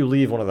 Yeah. Whenever you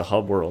leave one of the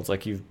hub worlds,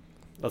 like you've,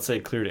 let's say,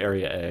 cleared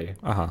area A,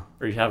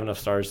 or you have enough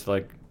stars to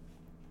like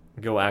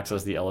go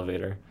access the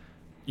elevator,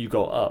 you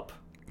go up,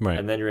 right?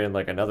 And then you're in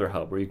like another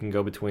hub where you can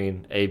go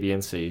between A, B,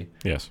 and C.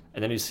 Yes.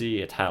 And then you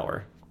see a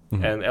tower,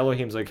 and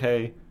Elohim's like,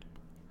 "Hey,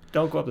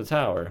 don't go up the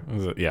tower."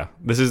 Yeah.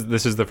 This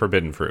is the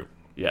forbidden fruit.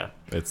 Yeah.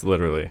 It's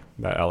literally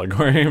that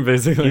allegory,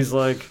 basically. He's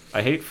like,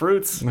 I hate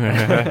fruits, and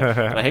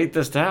I hate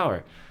this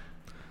tower.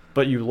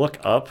 But you look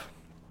up,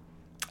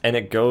 and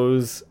it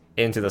goes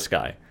into the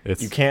sky.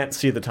 You can't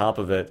see the top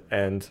of it,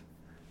 and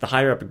the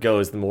higher up it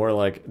goes, the more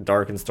like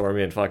dark and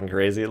stormy and fucking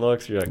crazy it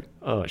looks. You're like,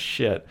 oh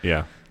shit.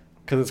 Yeah.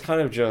 Because it's kind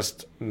of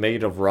just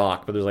made of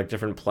rock, but there's like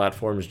different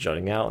platforms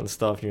jutting out and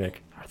stuff. And you're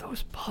like, are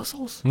those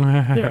puzzles? They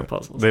are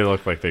puzzles. They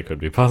look like they could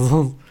be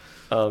puzzles.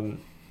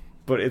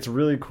 But it's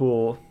really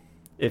cool.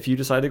 If you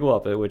decide to go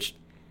up it, which,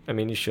 I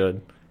mean, you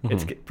should.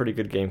 It's pretty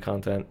good game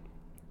content.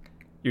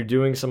 You're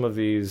doing some of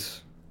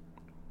these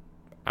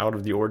out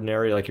of the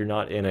ordinary. Like, you're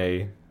not in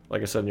a,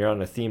 like I said, you're not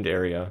in a themed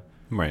area.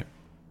 Right.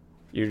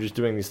 You're just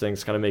doing these things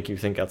to kind of make you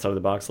think outside of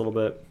the box a little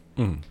bit,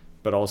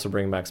 but also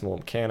bring back some more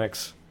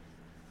mechanics.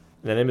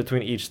 And then in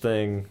between each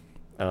thing,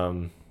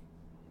 because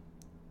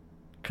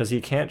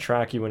he can't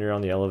track you when you're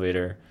on the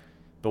elevator,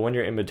 but when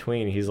you're in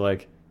between, he's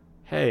like,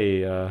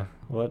 hey,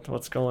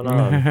 what's going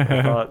on?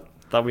 I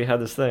thought we had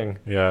this thing.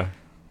 Yeah.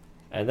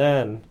 And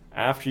then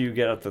after you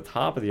get at the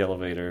top of the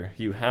elevator,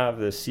 you have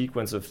this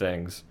sequence of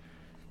things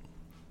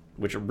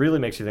which really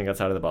makes you think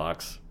outside of the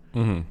box.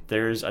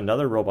 There's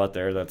another robot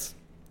there that's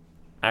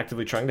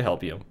actively trying to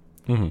help you.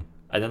 And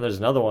then there's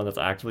another one that's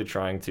actively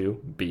trying to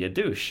be a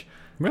douche.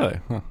 Really?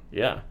 Huh.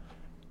 Yeah.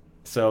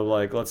 So,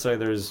 like, let's say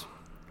there's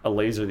a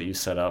laser that you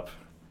set up.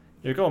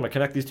 You're going to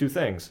connect these two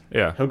things.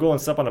 Yeah. He'll go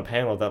and step on a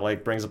panel that,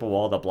 like, brings up a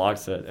wall that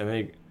blocks it. And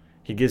then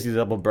he gives you the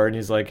double bird, and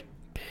he's like,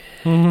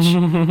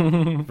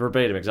 bitch.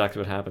 Verbatim, exactly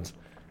what happens.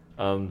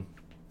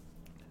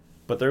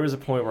 But there was a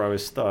point where I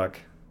was stuck,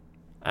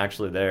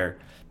 actually there.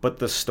 But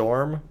the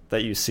storm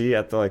that you see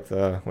at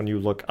the when you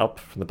look up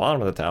from the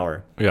bottom of the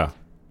tower,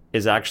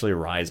 is actually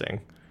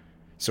rising.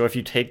 So if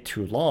you take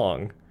too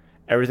long,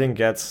 everything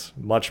gets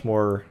much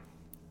more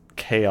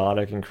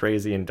chaotic and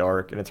crazy and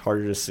dark, and it's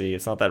harder to see.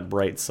 It's not that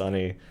bright,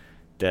 sunny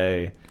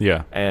day.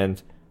 Yeah.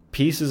 And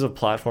pieces of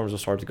platforms will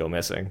start to go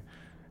missing.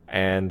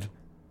 And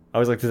I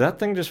was like, did that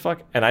thing just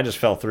fuck? And I just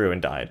fell through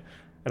and died.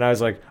 And I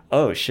was like,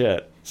 oh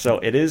shit. So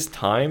it is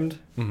timed.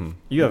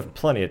 You have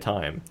plenty of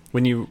time.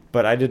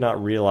 But I did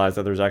not realize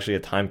that there's actually a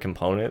time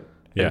component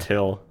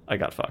until I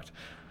got fucked.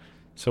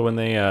 So when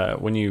they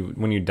when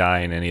you die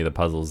in any of the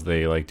puzzles,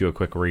 they like do a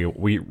quick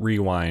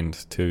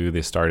rewind to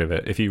the start of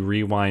it. If you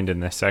rewind in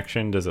this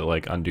section, does it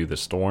like undo the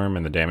storm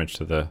and the damage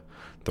to the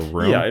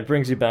room? Yeah, it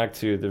brings you back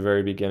to the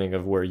very beginning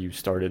of where you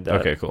started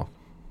that. Okay, cool.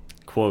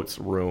 Quotes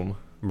room.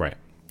 Right.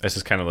 This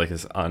is kind of like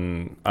this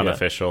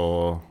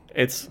unofficial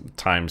it's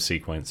time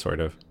sequence, sort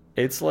of.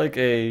 It's like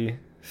a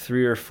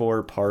 3 or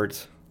 4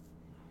 part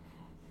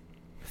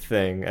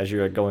thing as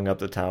you're going up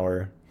the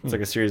tower. It's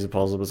like a series of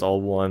puzzles, but it's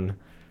all one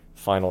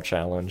final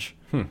challenge,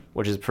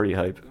 which is pretty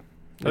hype.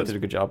 They did a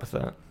good job with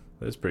that.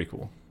 That is pretty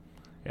cool.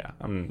 Yeah,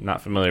 I'm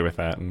not familiar with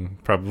that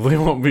and probably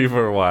won't be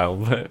for a while,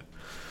 but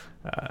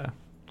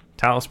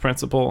Talos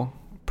Principle,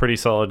 pretty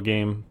solid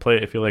game. Play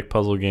it if you like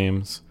puzzle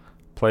games.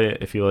 Play it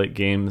if you like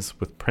games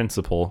with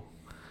principle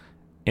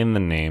in the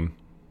name.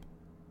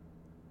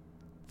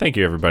 Thank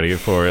you, everybody,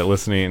 for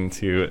listening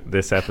to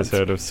this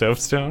episode of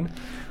Soapstone.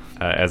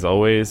 As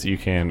always, you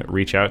can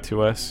reach out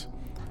to us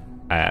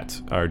at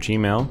our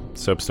Gmail,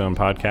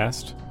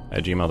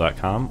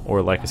 soapstonepodcast@gmail.com,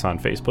 or like us on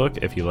Facebook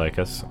if you like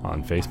us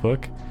on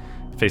Facebook,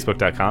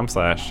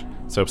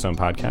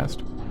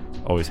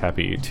 facebook.com/soapstonepodcast. Always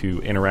happy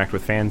to interact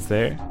with fans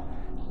there.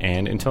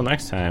 And until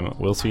next time,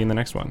 we'll see you in the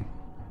next one.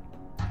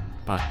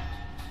 Bye.